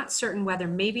I'm not certain whether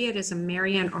maybe it is a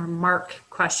Marian or Mark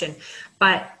question,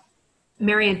 but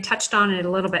Marian touched on it a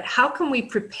little bit. How can we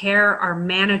prepare our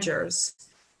managers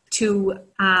to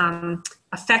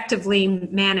effectively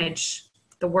manage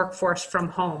the workforce from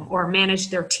home or manage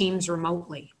their teams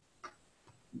remotely?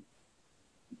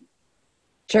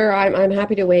 Sure, I'm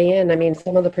happy to weigh in. I mean,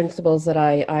 some of the principles that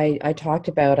I talked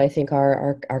about, I think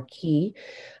are key.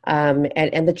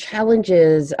 And the challenge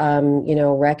is,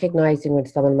 recognizing when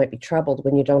someone might be troubled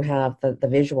when you don't have the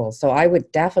visuals. So I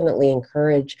would definitely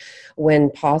encourage,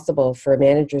 when possible, for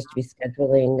managers to be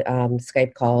scheduling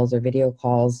Skype calls or video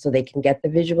calls so they can get the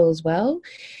visual as well,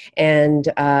 and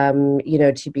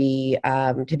to be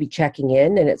checking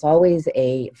in. And it's always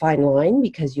a fine line,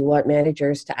 because you want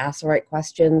managers to ask the right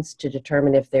questions to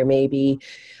determine if there may be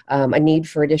a need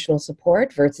for additional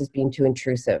support versus being too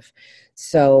intrusive.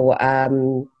 So,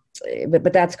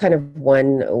 but that's kind of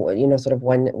one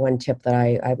tip that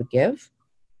I would give.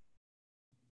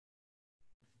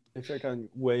 If I can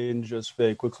weigh in just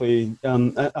very quickly,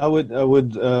 I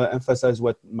would emphasize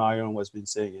what Marion was been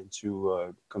saying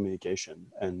into communication,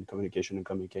 and we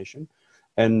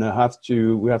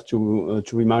have to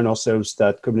remind ourselves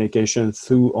that communication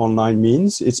through online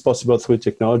means it's possible through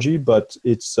technology, but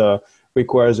it's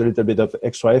requires a little bit of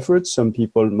extra effort. Some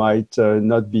people might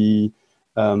not be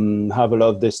have a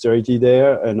lot of dexterity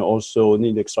there and also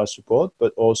need extra support,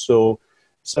 but also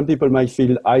some people might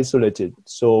feel isolated.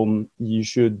 So you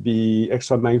should be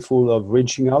extra mindful of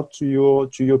reaching out to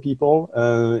your people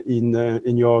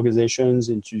in your organizations,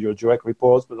 into your direct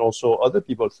reports, but also other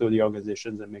people through the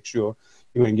organizations, and make sure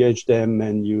you engage them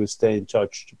and you stay in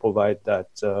touch to provide that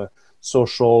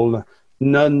social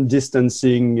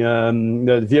non-distancing,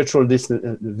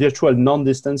 virtual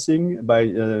non-distancing by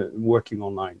working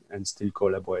online and still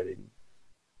collaborating.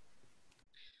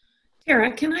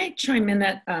 Tara, can I chime in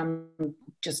that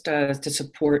just to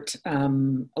support a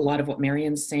lot of what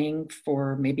Marian's saying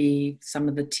for maybe some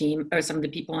of the team or some of the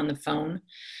people on the phone?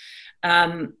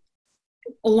 A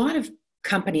lot of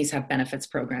companies have benefits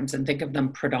programs, and think of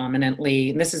them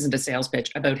predominantly, and this isn't a sales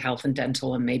pitch, about health and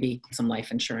dental and maybe some life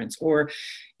insurance, or,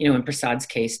 in Prasad's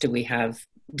case, do we have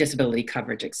disability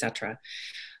coverage, et cetera.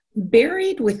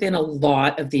 Buried within a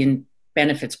lot of the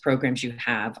benefits programs you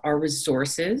have are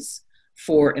resources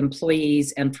for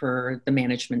employees and for the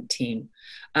management team.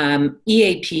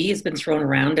 EAP has been thrown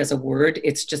around as a word.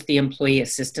 It's just the Employee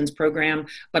Assistance Program,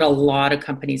 but a lot of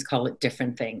companies call it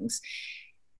different things.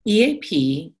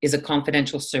 EAP is a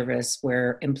confidential service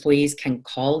where employees can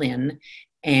call in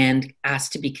and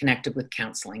ask to be connected with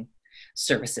counseling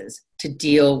services to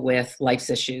deal with life's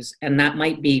issues. And that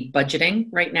might be budgeting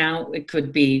right now. It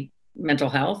could be mental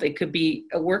health. It could be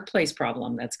a workplace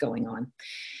problem that's going on.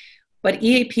 But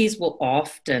EAPs will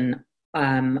often,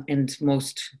 and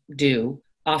most do,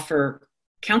 offer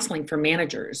counseling for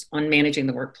managers on managing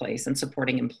the workplace and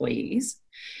supporting employees.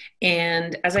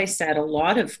 And as I said, a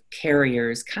lot of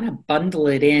carriers kind of bundle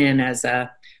it in as not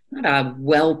a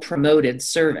well-promoted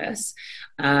service.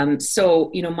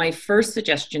 So, my first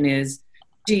suggestion is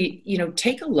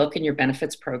take a look in your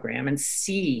benefits program and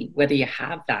see whether you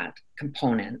have that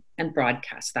component and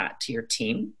broadcast that to your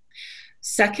team.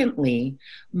 Secondly,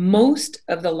 most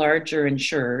of the larger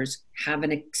insurers have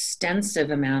an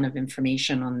extensive amount of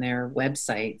information on their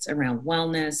websites around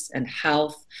wellness and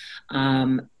health,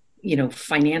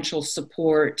 financial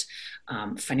support,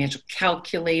 financial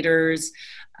calculators.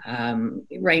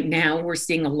 Right now, we're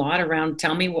seeing a lot around,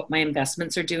 tell me what my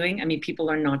investments are doing. I mean, people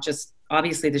are not just,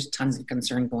 obviously there's tons of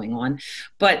concern going on,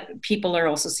 but people are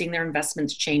also seeing their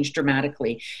investments change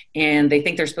dramatically. And they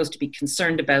think they're supposed to be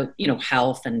concerned about,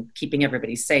 health and keeping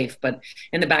everybody safe. But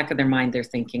in the back of their mind, they're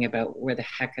thinking about where the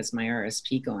heck is my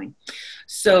RSP going?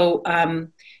 So,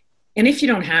 and if you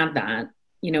don't have that,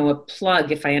 a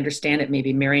plug, if I understand it,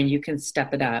 maybe Marion, you can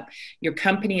step it up. Your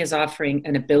company is offering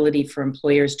an ability for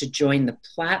employers to join the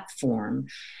platform.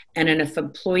 And then if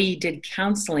employee did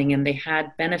counseling and they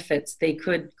had benefits, they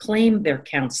could claim their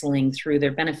counseling through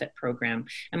their benefit program.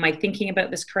 Am I thinking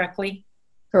about this correctly?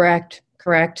 Correct.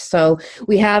 So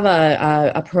we have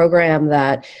a program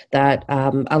that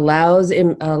allows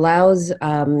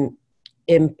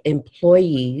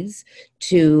employees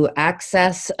to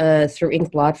access through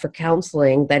Inkblot for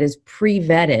counseling that is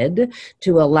pre-vetted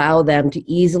to allow them to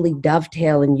easily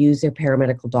dovetail and use their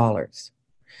paramedical dollars.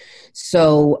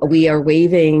 So we are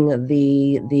waiving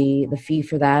the fee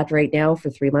for that right now for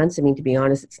 3 months. I mean, to be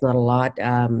honest, it's not a lot.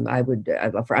 I would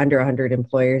for under 100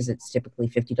 employers, it's typically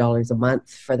 $50 a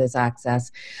month for this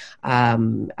access.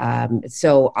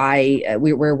 So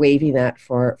we're waiving that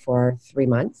for 3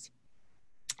 months.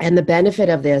 And the benefit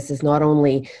of this is not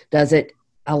only does it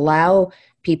allow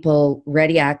people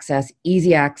ready access,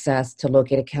 easy access to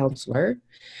locate a counselor,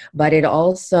 but it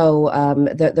also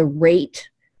the rate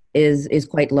is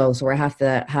quite low. So we're half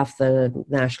the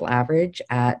national average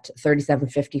at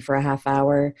 $37.50 for a half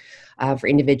hour for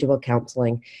individual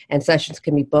counseling. And sessions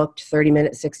can be booked 30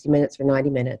 minutes, 60 minutes, or 90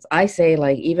 minutes. I say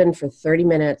even for 30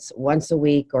 minutes once a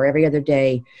week or every other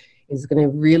day is going to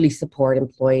really support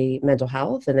employee mental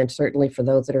health. And then certainly for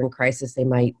those that are in crisis, they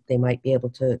might be able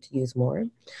to use more.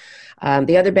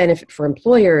 The other benefit for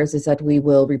employers is that we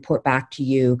will report back to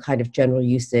you kind of general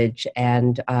usage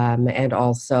and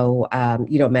also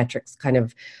metrics kind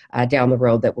of down the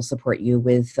road that will support you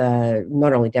with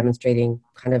not only demonstrating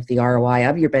kind of the ROI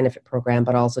of your benefit program,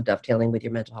 but also dovetailing with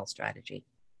your mental health strategy.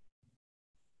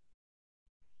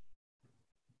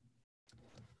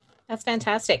 That's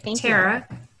fantastic. Thank Tara,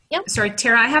 you. Yep. Sorry,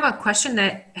 Tara, I have a question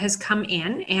that has come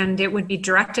in and it would be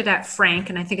directed at Frank,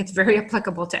 and I think it's very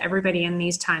applicable to everybody in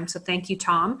these times. So thank you,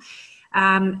 Tom.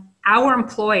 Our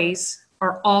employees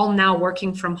are all now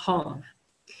working from home.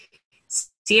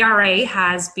 CRA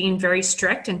has been very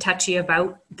strict and touchy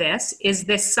about this. Is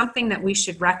this something that we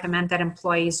should recommend that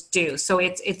employees do? So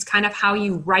it's kind of how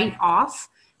you write off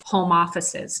home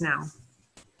offices now.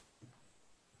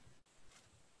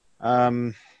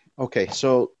 Okay,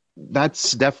 so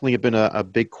that's definitely been a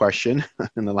big question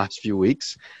in the last few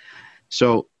weeks.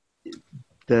 So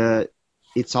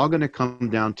it's all going to come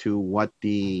down to what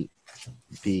the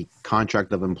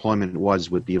contract of employment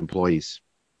was with the employees,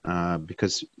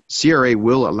 because CRA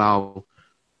will allow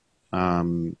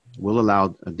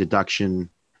a deduction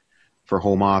for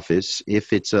home office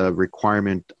if it's a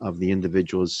requirement of the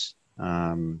individual's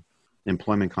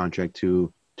employment contract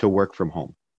to work from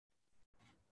home.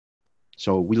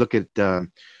 So we look at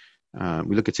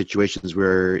situations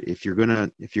where if you're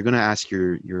gonna ask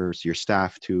your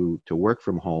staff to work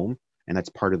from home, and that's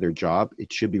part of their job,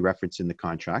 it should be referenced in the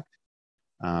contract.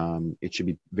 It should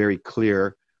be very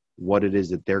clear what it is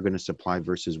that they're going to supply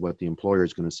versus what the employer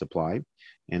is going to supply,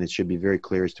 and it should be very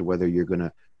clear as to whether you're going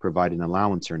to provide an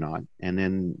allowance or not. And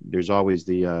then there's always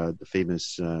the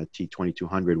famous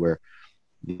T2200 where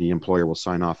the employer will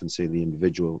sign off and say the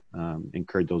individual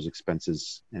incurred those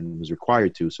expenses and was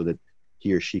required to, so that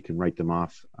he or she can write them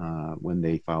off when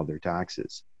they file their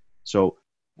taxes. So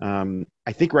I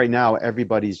think right now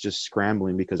everybody's just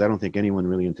scrambling because I don't think anyone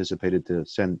really anticipated to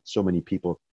send so many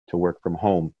people to work from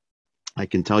home. I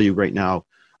can tell you right now,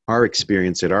 our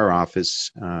experience at our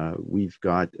office, we've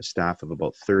got a staff of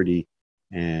about 30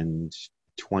 and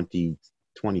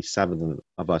 27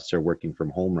 of us are working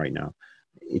from home right now.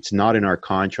 It's not in our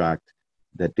contract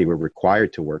that they were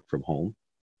required to work from home.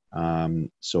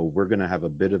 So we're going to have a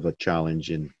bit of a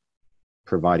challenge in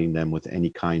providing them with any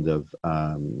kind of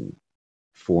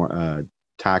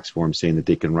tax form saying that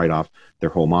they can write off their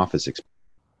home office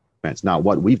expense. Now,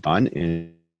 what we've done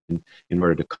in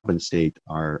order to compensate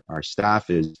our staff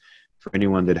is for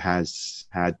anyone that has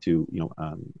had to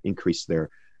increase their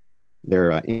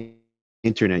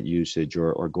internet usage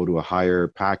or go to a higher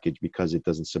package because it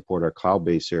doesn't support our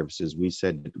cloud-based services, we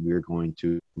said that we're going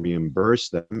to reimburse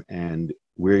them, and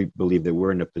we believe that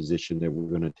we're in a position that we're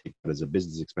going to take that as a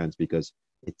business expense because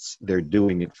they're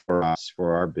doing it for us,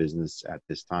 for our business at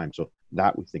this time. So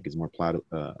that we think is more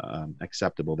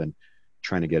acceptable than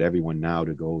trying to get everyone now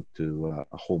to go to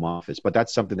a home office. But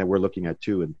that's something that we're looking at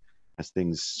too, and as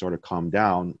things sort of calm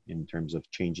down in terms of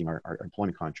changing our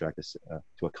employment contract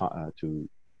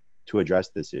to address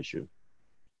this issue.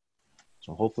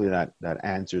 So hopefully that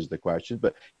answers the question,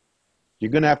 but you're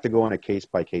going to have to go on a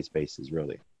case-by-case basis,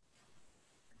 really.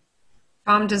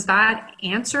 Tom, does that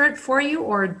answer it for you,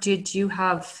 or did you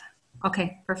have,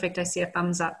 okay, perfect. I see a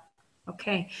thumbs up.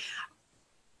 Okay.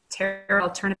 Tara, I'll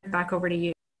turn it back over to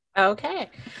you. Okay.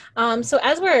 So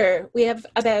as we have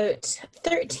about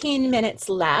 13 minutes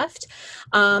left,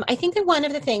 I think that one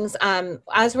of the things,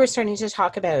 as we're starting to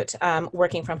talk about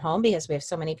working from home, because we have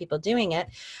so many people doing it,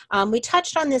 we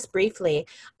touched on this briefly,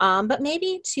 but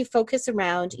maybe to focus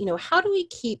around, how do we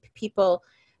keep people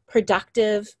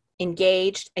productive,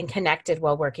 engaged, and connected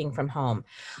while working from home?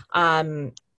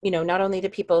 Not only the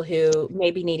people who may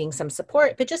be needing some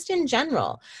support, but just in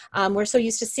general. We're so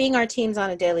used to seeing our teams on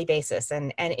a daily basis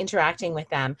and interacting with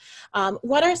them.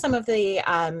 What are some of the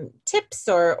tips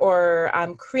or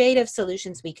creative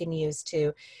solutions we can use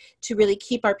to really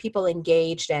keep our people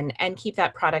engaged and keep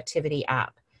that productivity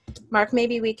up? Mark,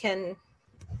 maybe we can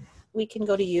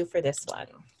go to you for this one.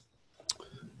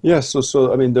 Yes,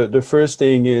 so I mean, the first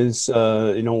thing is,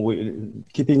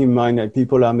 keeping in mind that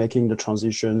people are making the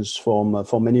transitions for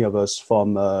many of us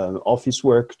from office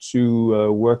work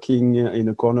to working in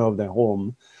a corner of their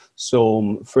home.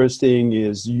 So first thing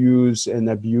is use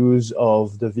and abuse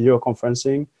of the video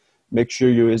conferencing. Make sure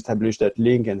you establish that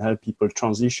link and help people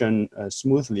transition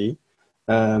smoothly.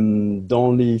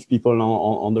 Don't leave people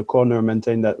on the corner,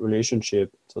 maintain that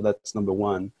relationship. So that's number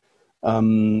one.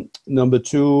 Number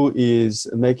two is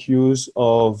make use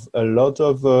of a lot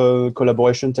of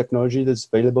collaboration technology that's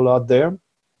available out there.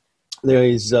 There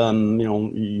is,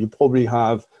 you probably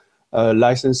have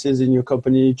licenses in your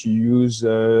company to use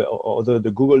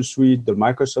the Google Suite, the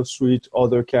Microsoft Suite,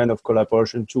 other kind of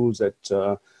collaboration tools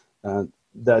that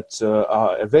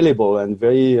are available and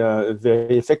very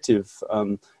effective.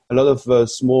 A lot of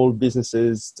small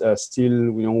businesses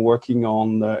still, working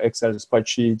on Excel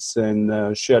spreadsheets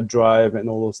and shared drive and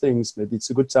all those things. Maybe it's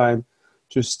a good time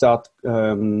to start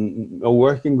a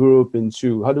working group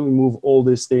into how do we move all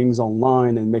these things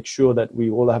online and make sure that we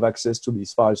all have access to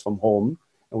these files from home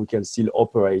and we can still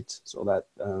operate. So that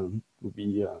would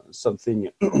be something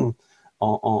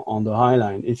on the high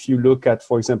line. If you look at,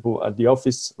 for example, at the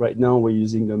office right now, we're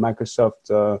using the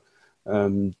Microsoft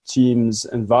Teams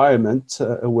environment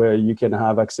where you can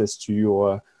have access to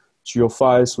your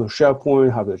files with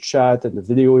SharePoint, have the chat and the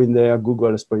video in there.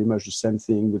 Google is pretty much the same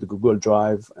thing with Google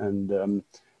Drive. And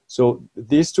so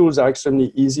these tools are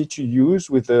extremely easy to use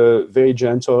with a very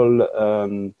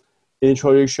gentle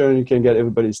introduction. You can get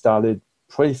everybody started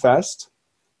pretty fast.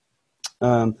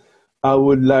 I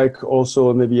would like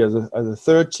also maybe as a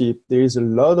third tip, there is a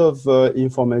lot of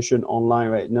information online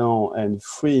right now and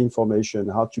free information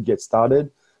how to get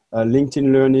started.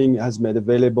 LinkedIn Learning has made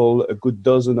available a good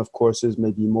dozen of courses,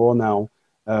 maybe more now,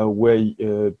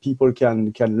 where people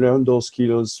can learn those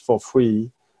skills for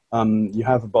free. You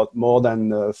have about more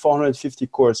than 450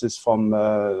 courses from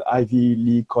Ivy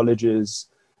League colleges.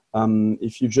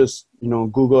 If you just,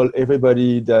 Google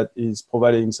everybody that is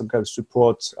providing some kind of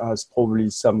support has probably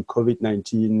some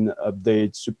COVID-19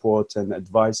 update support and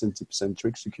advice and tips and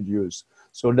tricks you could use.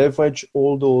 So leverage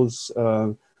all those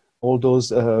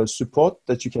support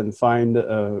that you can find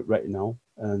right now.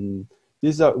 And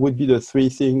these would be the three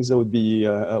things I would be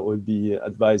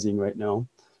advising right now,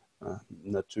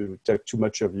 not to take too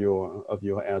much of your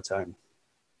airtime.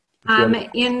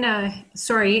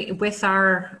 With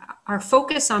our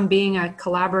focus on being a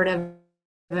collaborative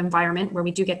environment where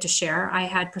we do get to share, I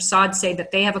had Prasad say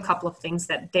that they have a couple of things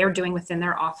that they're doing within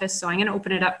their office. So I'm going to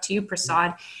open it up to you,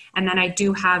 Prasad, and then I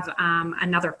do have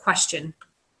another question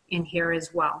in here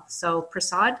as well. So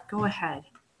Prasad, go ahead.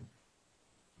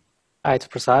 Hi, it's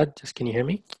Prasad. Can you hear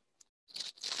me?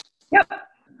 Yep.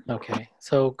 Okay,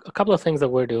 so a couple of things that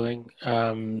we're doing.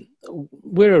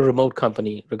 We're a remote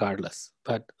company regardless,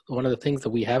 but one of the things that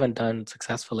we haven't done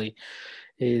successfully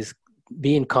is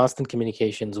be in constant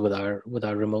communications with our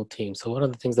remote team. So one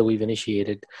of the things that we've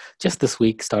initiated just this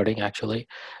week, starting actually,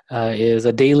 is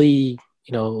a daily,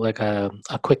 like a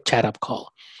quick chat up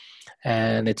call.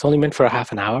 And it's only meant for a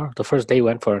half an hour. The first day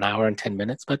went for an hour and 10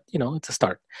 minutes, but it's a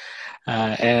start.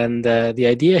 And the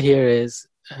idea here is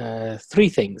three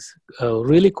things.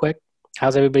 Really quick,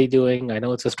 how's everybody doing? I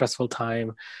know it's a stressful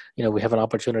time. We have an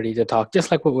opportunity to talk, just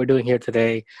like what we're doing here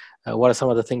today. What are some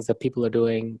of the things that people are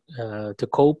doing to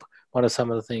cope? What are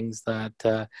some of the things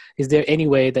that, is there any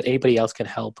way that anybody else can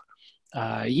help?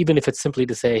 Even if it's simply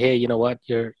to say, hey, you know what,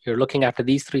 you're looking after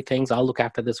these 3 things, I'll look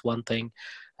after this one thing,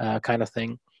 kind of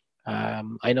thing.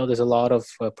 I know there's a lot of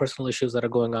personal issues that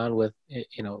are going on with,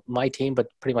 my team, but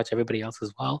pretty much everybody else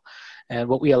as well. And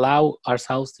what we allow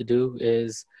ourselves to do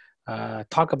is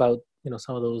talk about,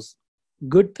 some of those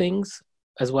good things,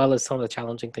 as well as some of the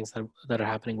challenging things that are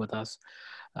happening with us.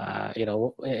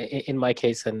 In my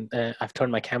case, and I've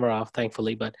turned my camera off,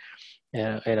 thankfully, but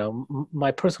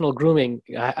my personal grooming,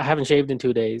 I haven't shaved in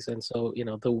 2 days. And so,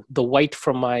 the white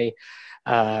from my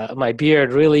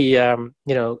beard really,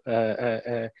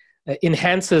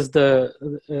 enhances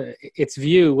its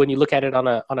view when you look at it on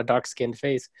a dark skinned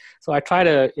face. So I try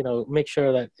to, make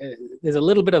sure that there's a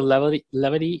little bit of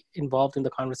levity involved in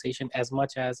the conversation, as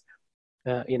much as,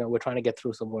 we're trying to get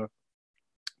through some work.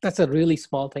 That's a really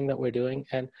small thing that we're doing.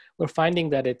 And we're finding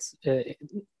that it's,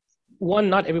 one,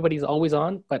 not everybody's always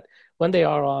on, but when they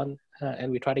are on,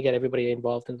 and we try to get everybody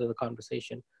involved into the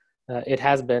conversation, it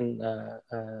has been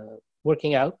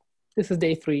working out. This is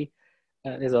day 3.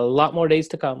 There's a lot more days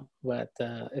to come, but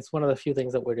it's one of the few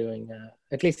things that we're doing.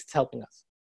 At least it's helping us.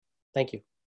 Thank you.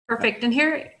 Perfect. And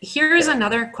here's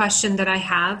another question that I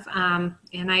have.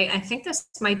 And I think this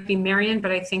might be Marion,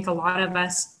 but I think a lot of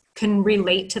us can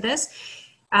relate to this.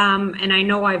 And I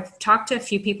know I've talked to a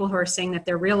few people who are saying that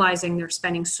they're realizing they're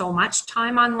spending so much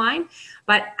time online,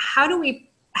 but how do we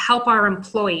help our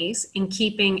employees in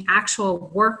keeping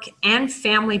actual work and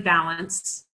family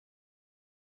balance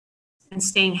and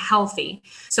staying healthy?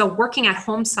 So working at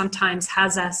home sometimes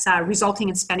has us resulting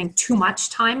in spending too much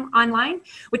time online,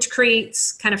 which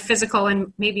creates kind of physical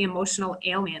and maybe emotional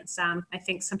ailments. I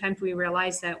think sometimes we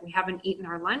realize that we haven't eaten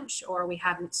our lunch, or we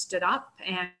haven't stood up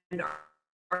and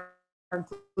are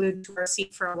glued to our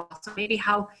seat for a while. So maybe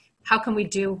how can we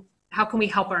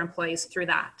help our employees through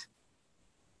that?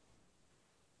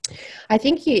 I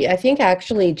think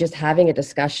actually just having a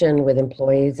discussion with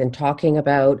employees and talking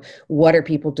about what are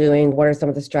people doing, what are some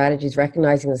of the strategies,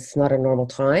 recognizing this is not a normal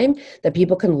time, that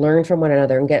people can learn from one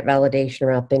another and get validation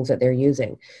around things that they're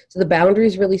using. So the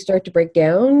boundaries really start to break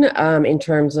down in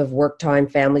terms of work time,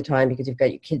 family time, because you've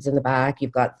got your kids in the back,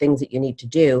 you've got things that you need to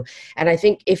do. And I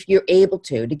think if you're able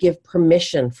to give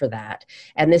permission for that,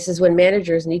 and this is when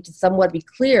managers need to somewhat be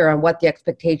clear on what the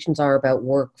expectations are about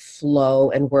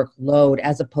workflow and workload,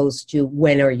 as opposed to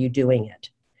when are you doing it.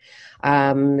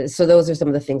 So those are some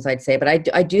of the things I'd say. But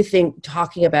I do think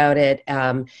talking about it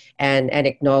and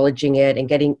acknowledging it and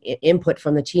getting input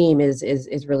from the team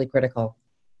is really critical.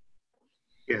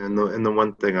 Yeah, and the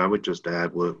one thing I would just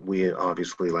add, we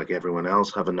obviously, like everyone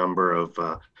else, have a number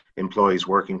of employees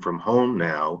working from home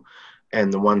now.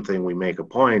 And the one thing we make a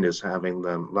point is having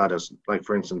them let us, like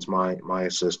for instance, my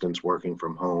assistant's working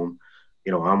from home,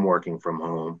 I'm working from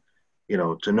home,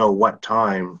 to know what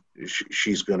time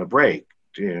she's going to break,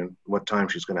 what time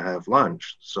she's going to have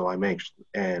lunch. So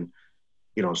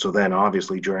so then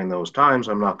obviously during those times,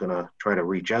 I'm not going to try to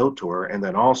reach out to her. And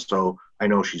then also I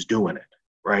know she's doing it,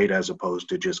 right? As opposed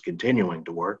to just continuing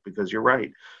to work, because you're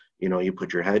right. You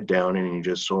put your head down and you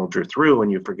just soldier through,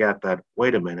 and you forget that,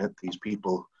 wait a minute, these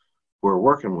people who are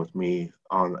working with me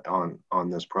on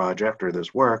this project or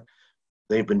this work,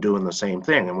 they've been doing the same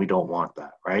thing, and we don't want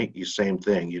that, right? Same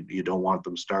thing. You don't want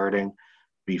them starting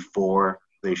before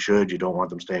they should. You don't want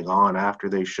them staying on after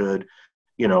they should,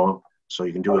 so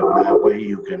you can do it that way.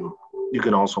 You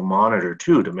can also monitor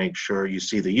too, to make sure you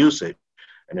see the usage.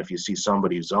 And if you see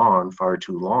somebody's on far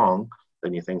too long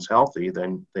than you think's healthy,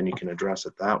 then you can address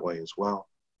it that way as well.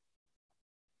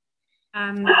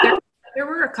 There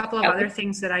were a couple of other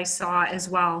things that I saw as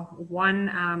well.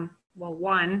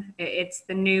 One, it's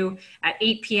the new at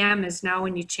 8 p.m. is now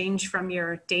when you change from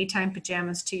your daytime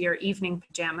pajamas to your evening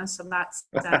pajamas. So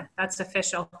that's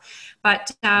official.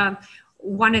 But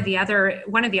one of the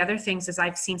other things is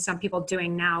I've seen some people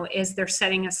doing now is they're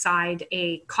setting aside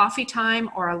a coffee time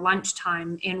or a lunch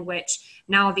time in which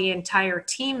now the entire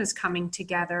team is coming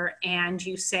together, and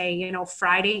you say,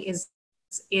 Friday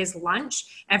is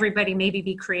lunch. Everybody maybe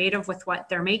be creative with what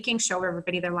they're making, show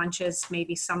everybody their lunches,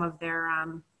 maybe some of their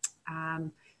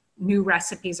new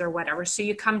recipes or whatever. So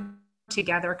you come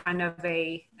together, kind of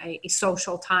a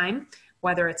social time,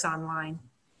 whether it's online.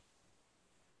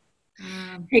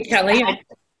 Hey, Kelly.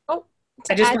 Go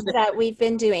I To just add want to that, we've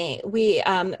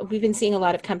been seeing a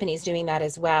lot of companies doing that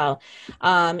as well,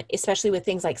 especially with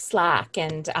things like Slack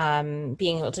and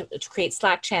being able to create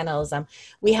Slack channels.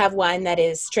 We have one that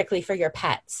is strictly for your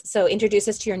pets. So introduce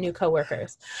us to your new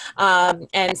coworkers,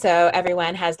 and so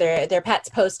everyone has their pets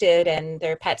posted and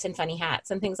their pets in funny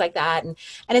hats and things like that. And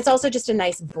it's also just a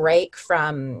nice break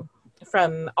from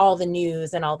all the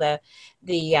news and all the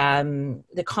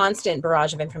constant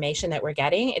barrage of information that we're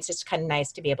getting. It's just kind of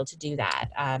nice to be able to do that.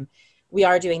 We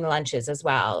are doing lunches as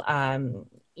well.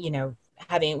 We're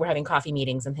having coffee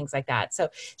meetings and things like that. So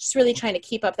just really trying to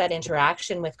keep up that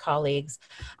interaction with colleagues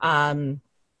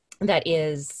that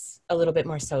is a little bit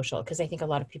more social, because I think a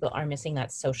lot of people are missing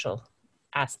that social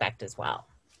aspect as well.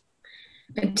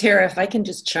 And Tara, if I can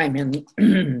just chime in,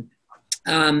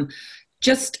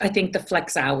 I think the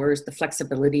flex hours, the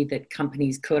flexibility that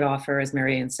companies could offer, as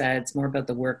Marianne said, it's more about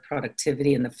the work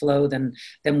productivity and the flow than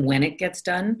when it gets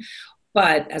done.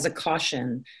 But as a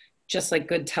caution, just like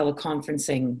good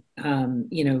teleconferencing,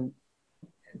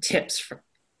 tips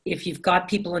if you've got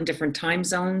people in different time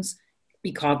zones,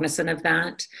 be cognizant of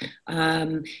that.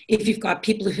 If you've got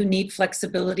people who need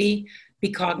flexibility,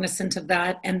 be cognizant of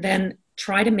that. And then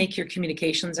try to make your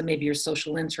communications and maybe your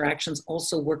social interactions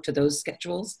also work to those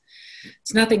schedules.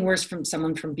 It's nothing worse from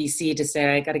someone from BC to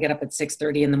say, I got to get up at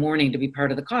 6:30 in the morning to be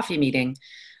part of the coffee meeting,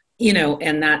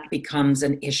 and that becomes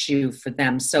an issue for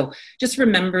them. So just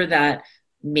remember that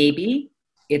maybe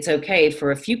it's okay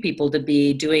for a few people to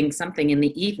be doing something in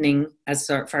the evening as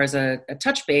far as a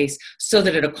touch base, so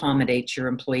that it accommodates your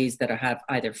employees that have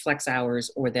either flex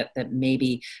hours or that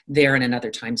maybe they're in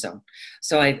another time zone.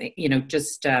 So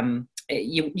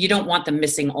you don't want them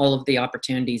missing all of the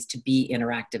opportunities to be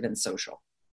interactive and social.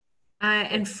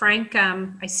 And Frank,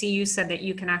 I see you said that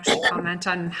you can actually comment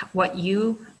on what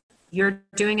you're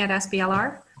doing at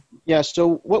SBLR. Yeah.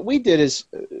 So what we did is,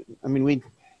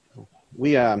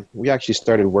 we actually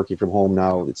started working from home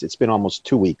now. It's been almost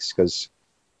 2 weeks, because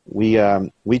we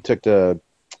took the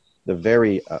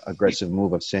very aggressive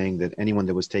move of saying that anyone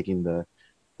that was taking the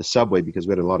subway, because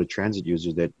we had a lot of transit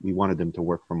users, that we wanted them to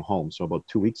work from home. So about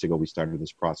 2 weeks ago, we started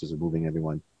this process of moving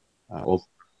everyone,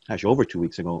 over 2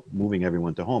 weeks ago, moving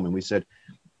everyone to home. And we said,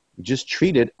 just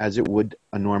treat it as it would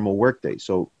a normal workday.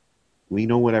 So we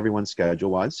know what everyone's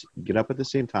schedule was. You get up at the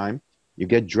same time, you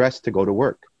get dressed to go to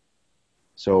work.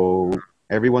 So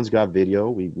everyone's got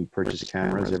video. We purchased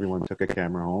cameras. Everyone took a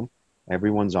camera home.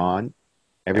 Everyone's on.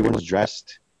 Everyone's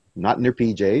dressed, not in their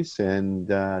PJs. And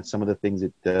some of the things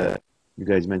that you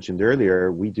guys mentioned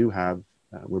earlier, we do have,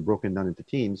 we're broken down into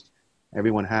teams.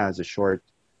 Everyone has a short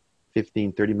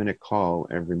 15, 30-minute call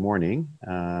every morning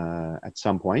at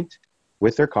some point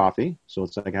with their coffee. So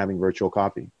it's like having virtual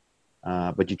coffee.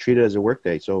 But you treat it as a work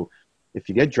day. So if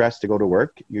you get dressed to go to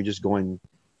work, you're just going,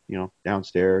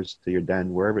 downstairs to your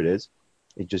den, wherever it is.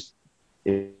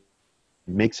 It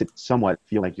makes it somewhat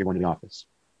feel like you're going to the office.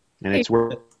 And it's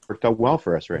worked out well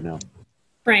for us right now.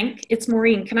 Frank, it's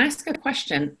Maureen. Can I ask a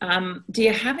question? Do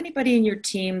you have anybody in your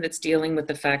team that's dealing with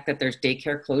the fact that there's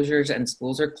daycare closures and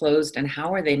schools are closed, and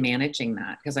how are they managing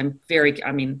that? Because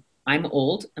I'm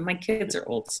old and my kids are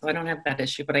old, so I don't have that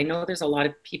issue, but I know there's a lot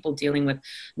of people dealing with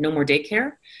no more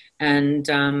daycare, and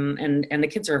the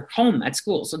kids are home at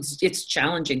school. So it's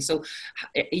challenging. So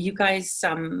are you guys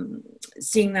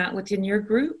seeing that within your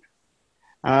group?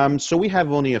 So we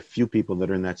have only a few people that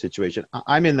are in that situation.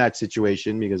 I'm in that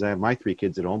situation because I have my 3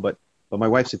 kids at home, but my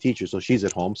wife's a teacher, so she's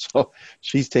at home. So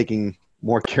she's taking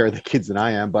more care of the kids than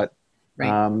I am, but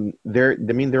right.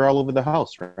 They're all over the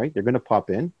house, right? They're going to pop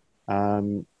in.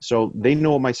 So they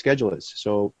know what my schedule is.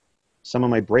 So some of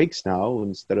my breaks now,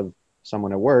 instead of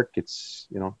someone at work, it's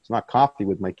not coffee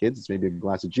with my kids. It's maybe a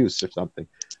glass of juice or something.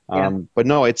 But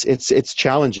no, it's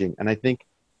challenging. And I think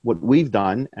what we've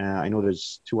done, I know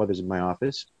there's 2 others in my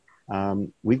office.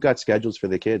 We've got schedules for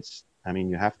the kids.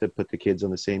 You have to put the kids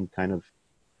on the same kind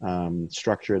of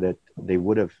structure that they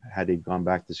would have had they gone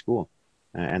back to school.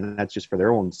 And that's just for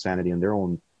their own sanity and their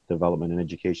own development and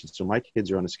education. So my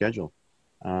kids are on a schedule.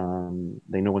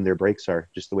 They know when their breaks are,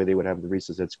 just the way they would have the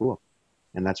recess at school.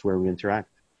 And that's where we interact.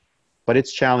 But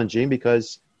it's challenging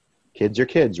because kids are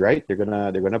kids, right? They're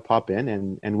gonna pop in,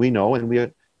 and we know, and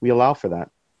we allow for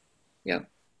that. Yeah.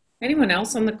 Anyone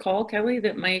else on the call, Kelly,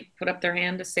 that might put up their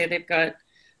hand to say they've got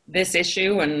this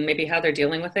issue and maybe how they're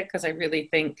dealing with it? Because I really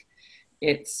think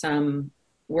it's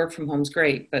work from home's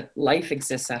great, but life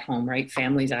exists at home, right?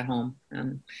 Families at home.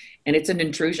 And it's an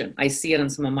intrusion. I see it on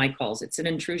some of my calls. It's an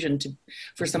intrusion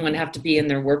for someone to have to be in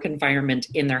their work environment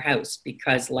in their house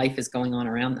because life is going on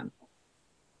around them.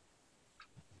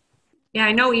 Yeah,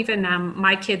 I know even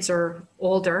my kids are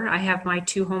older. I have my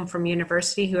two home from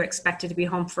university who expected to be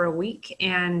home for a week,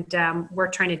 and we're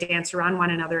trying to dance around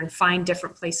one another and find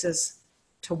different places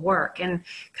to work. And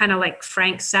kind of like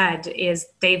Frank said, is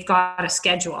they've got a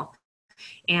schedule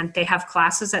and they have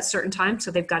classes at certain times,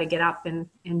 so they've got to get up and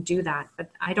do that. But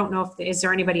I don't know if, is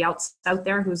there anybody else out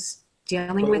there who's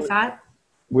dealing with that?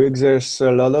 There's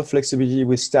a lot of flexibility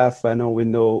with staff. I know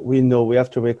we have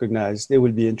to recognize they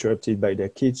will be interrupted by their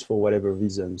kids for whatever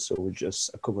reason. So we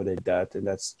just accommodate that. And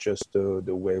that's just the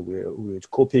way we're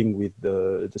coping with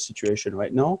the situation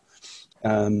right now.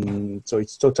 So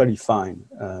it's totally fine.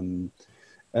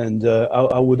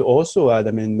 I would also add,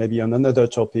 I mean, maybe on another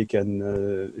topic, and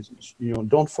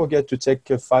don't forget to take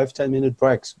 5-10 minute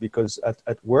breaks, because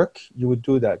at work you would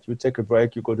do that. You take a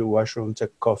break, you go to the washroom,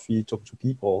 take coffee, talk to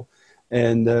people,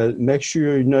 and make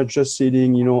sure you're not just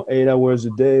sitting, 8 hours a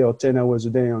day or 10 hours a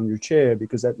day on your chair,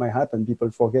 because that might happen. People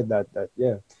forget that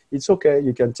yeah, it's okay.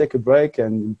 You can take a break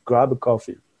and grab a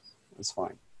coffee. That's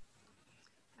fine.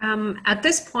 At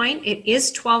this point, it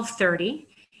is 12:30.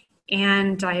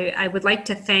 And I would like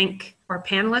to thank our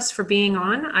panelists for being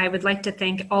on. I would like to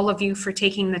thank all of you for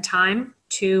taking the time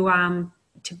to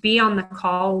be on the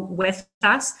call with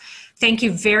us. Thank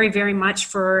you very, very much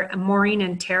for Maureen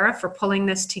and Tara for pulling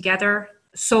this together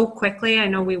so quickly. I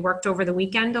know we worked over the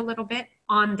weekend a little bit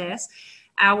on this.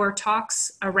 Our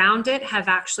talks around it have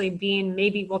actually been,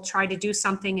 maybe we'll try to do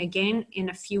something again in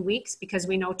a few weeks, because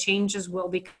we know changes will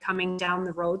be coming down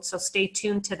the road. So stay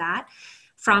tuned to that.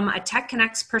 From a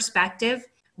TechConnex perspective,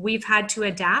 we've had to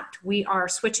adapt. We are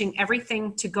switching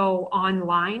everything to go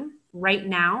online right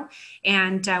now,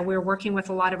 and we're working with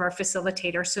a lot of our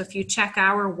facilitators. So if you check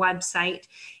our website,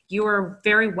 you are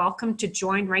very welcome to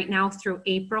join right now through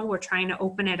April. We're trying to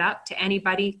open it up to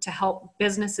anybody to help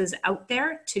businesses out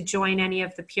there to join any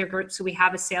of the peer groups. So we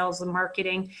have a sales and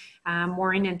marketing.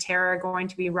 Maureen and Tara are going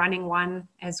to be running one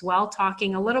as well,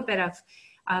 talking a little bit of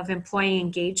employee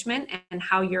engagement and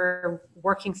how you're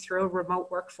working through a remote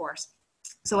workforce.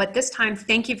 So at this time,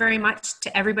 thank you very much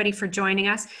to everybody for joining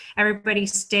us. Everybody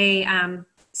stay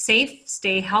safe,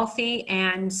 stay healthy,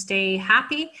 and stay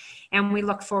happy. And we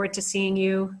look forward to seeing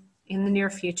you in the near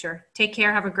future. Take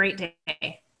care. Have a great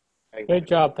day. Great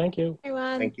job. Thank you.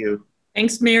 Everyone. Thank you.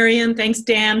 Thanks, Marion. Thanks,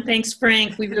 Dan. Thanks,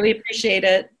 Frank. We really appreciate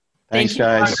it. Thanks,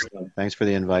 Thank you. guys. Thanks for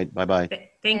the invite. Bye-bye.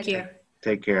 Thank you.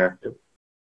 Take care. Yep.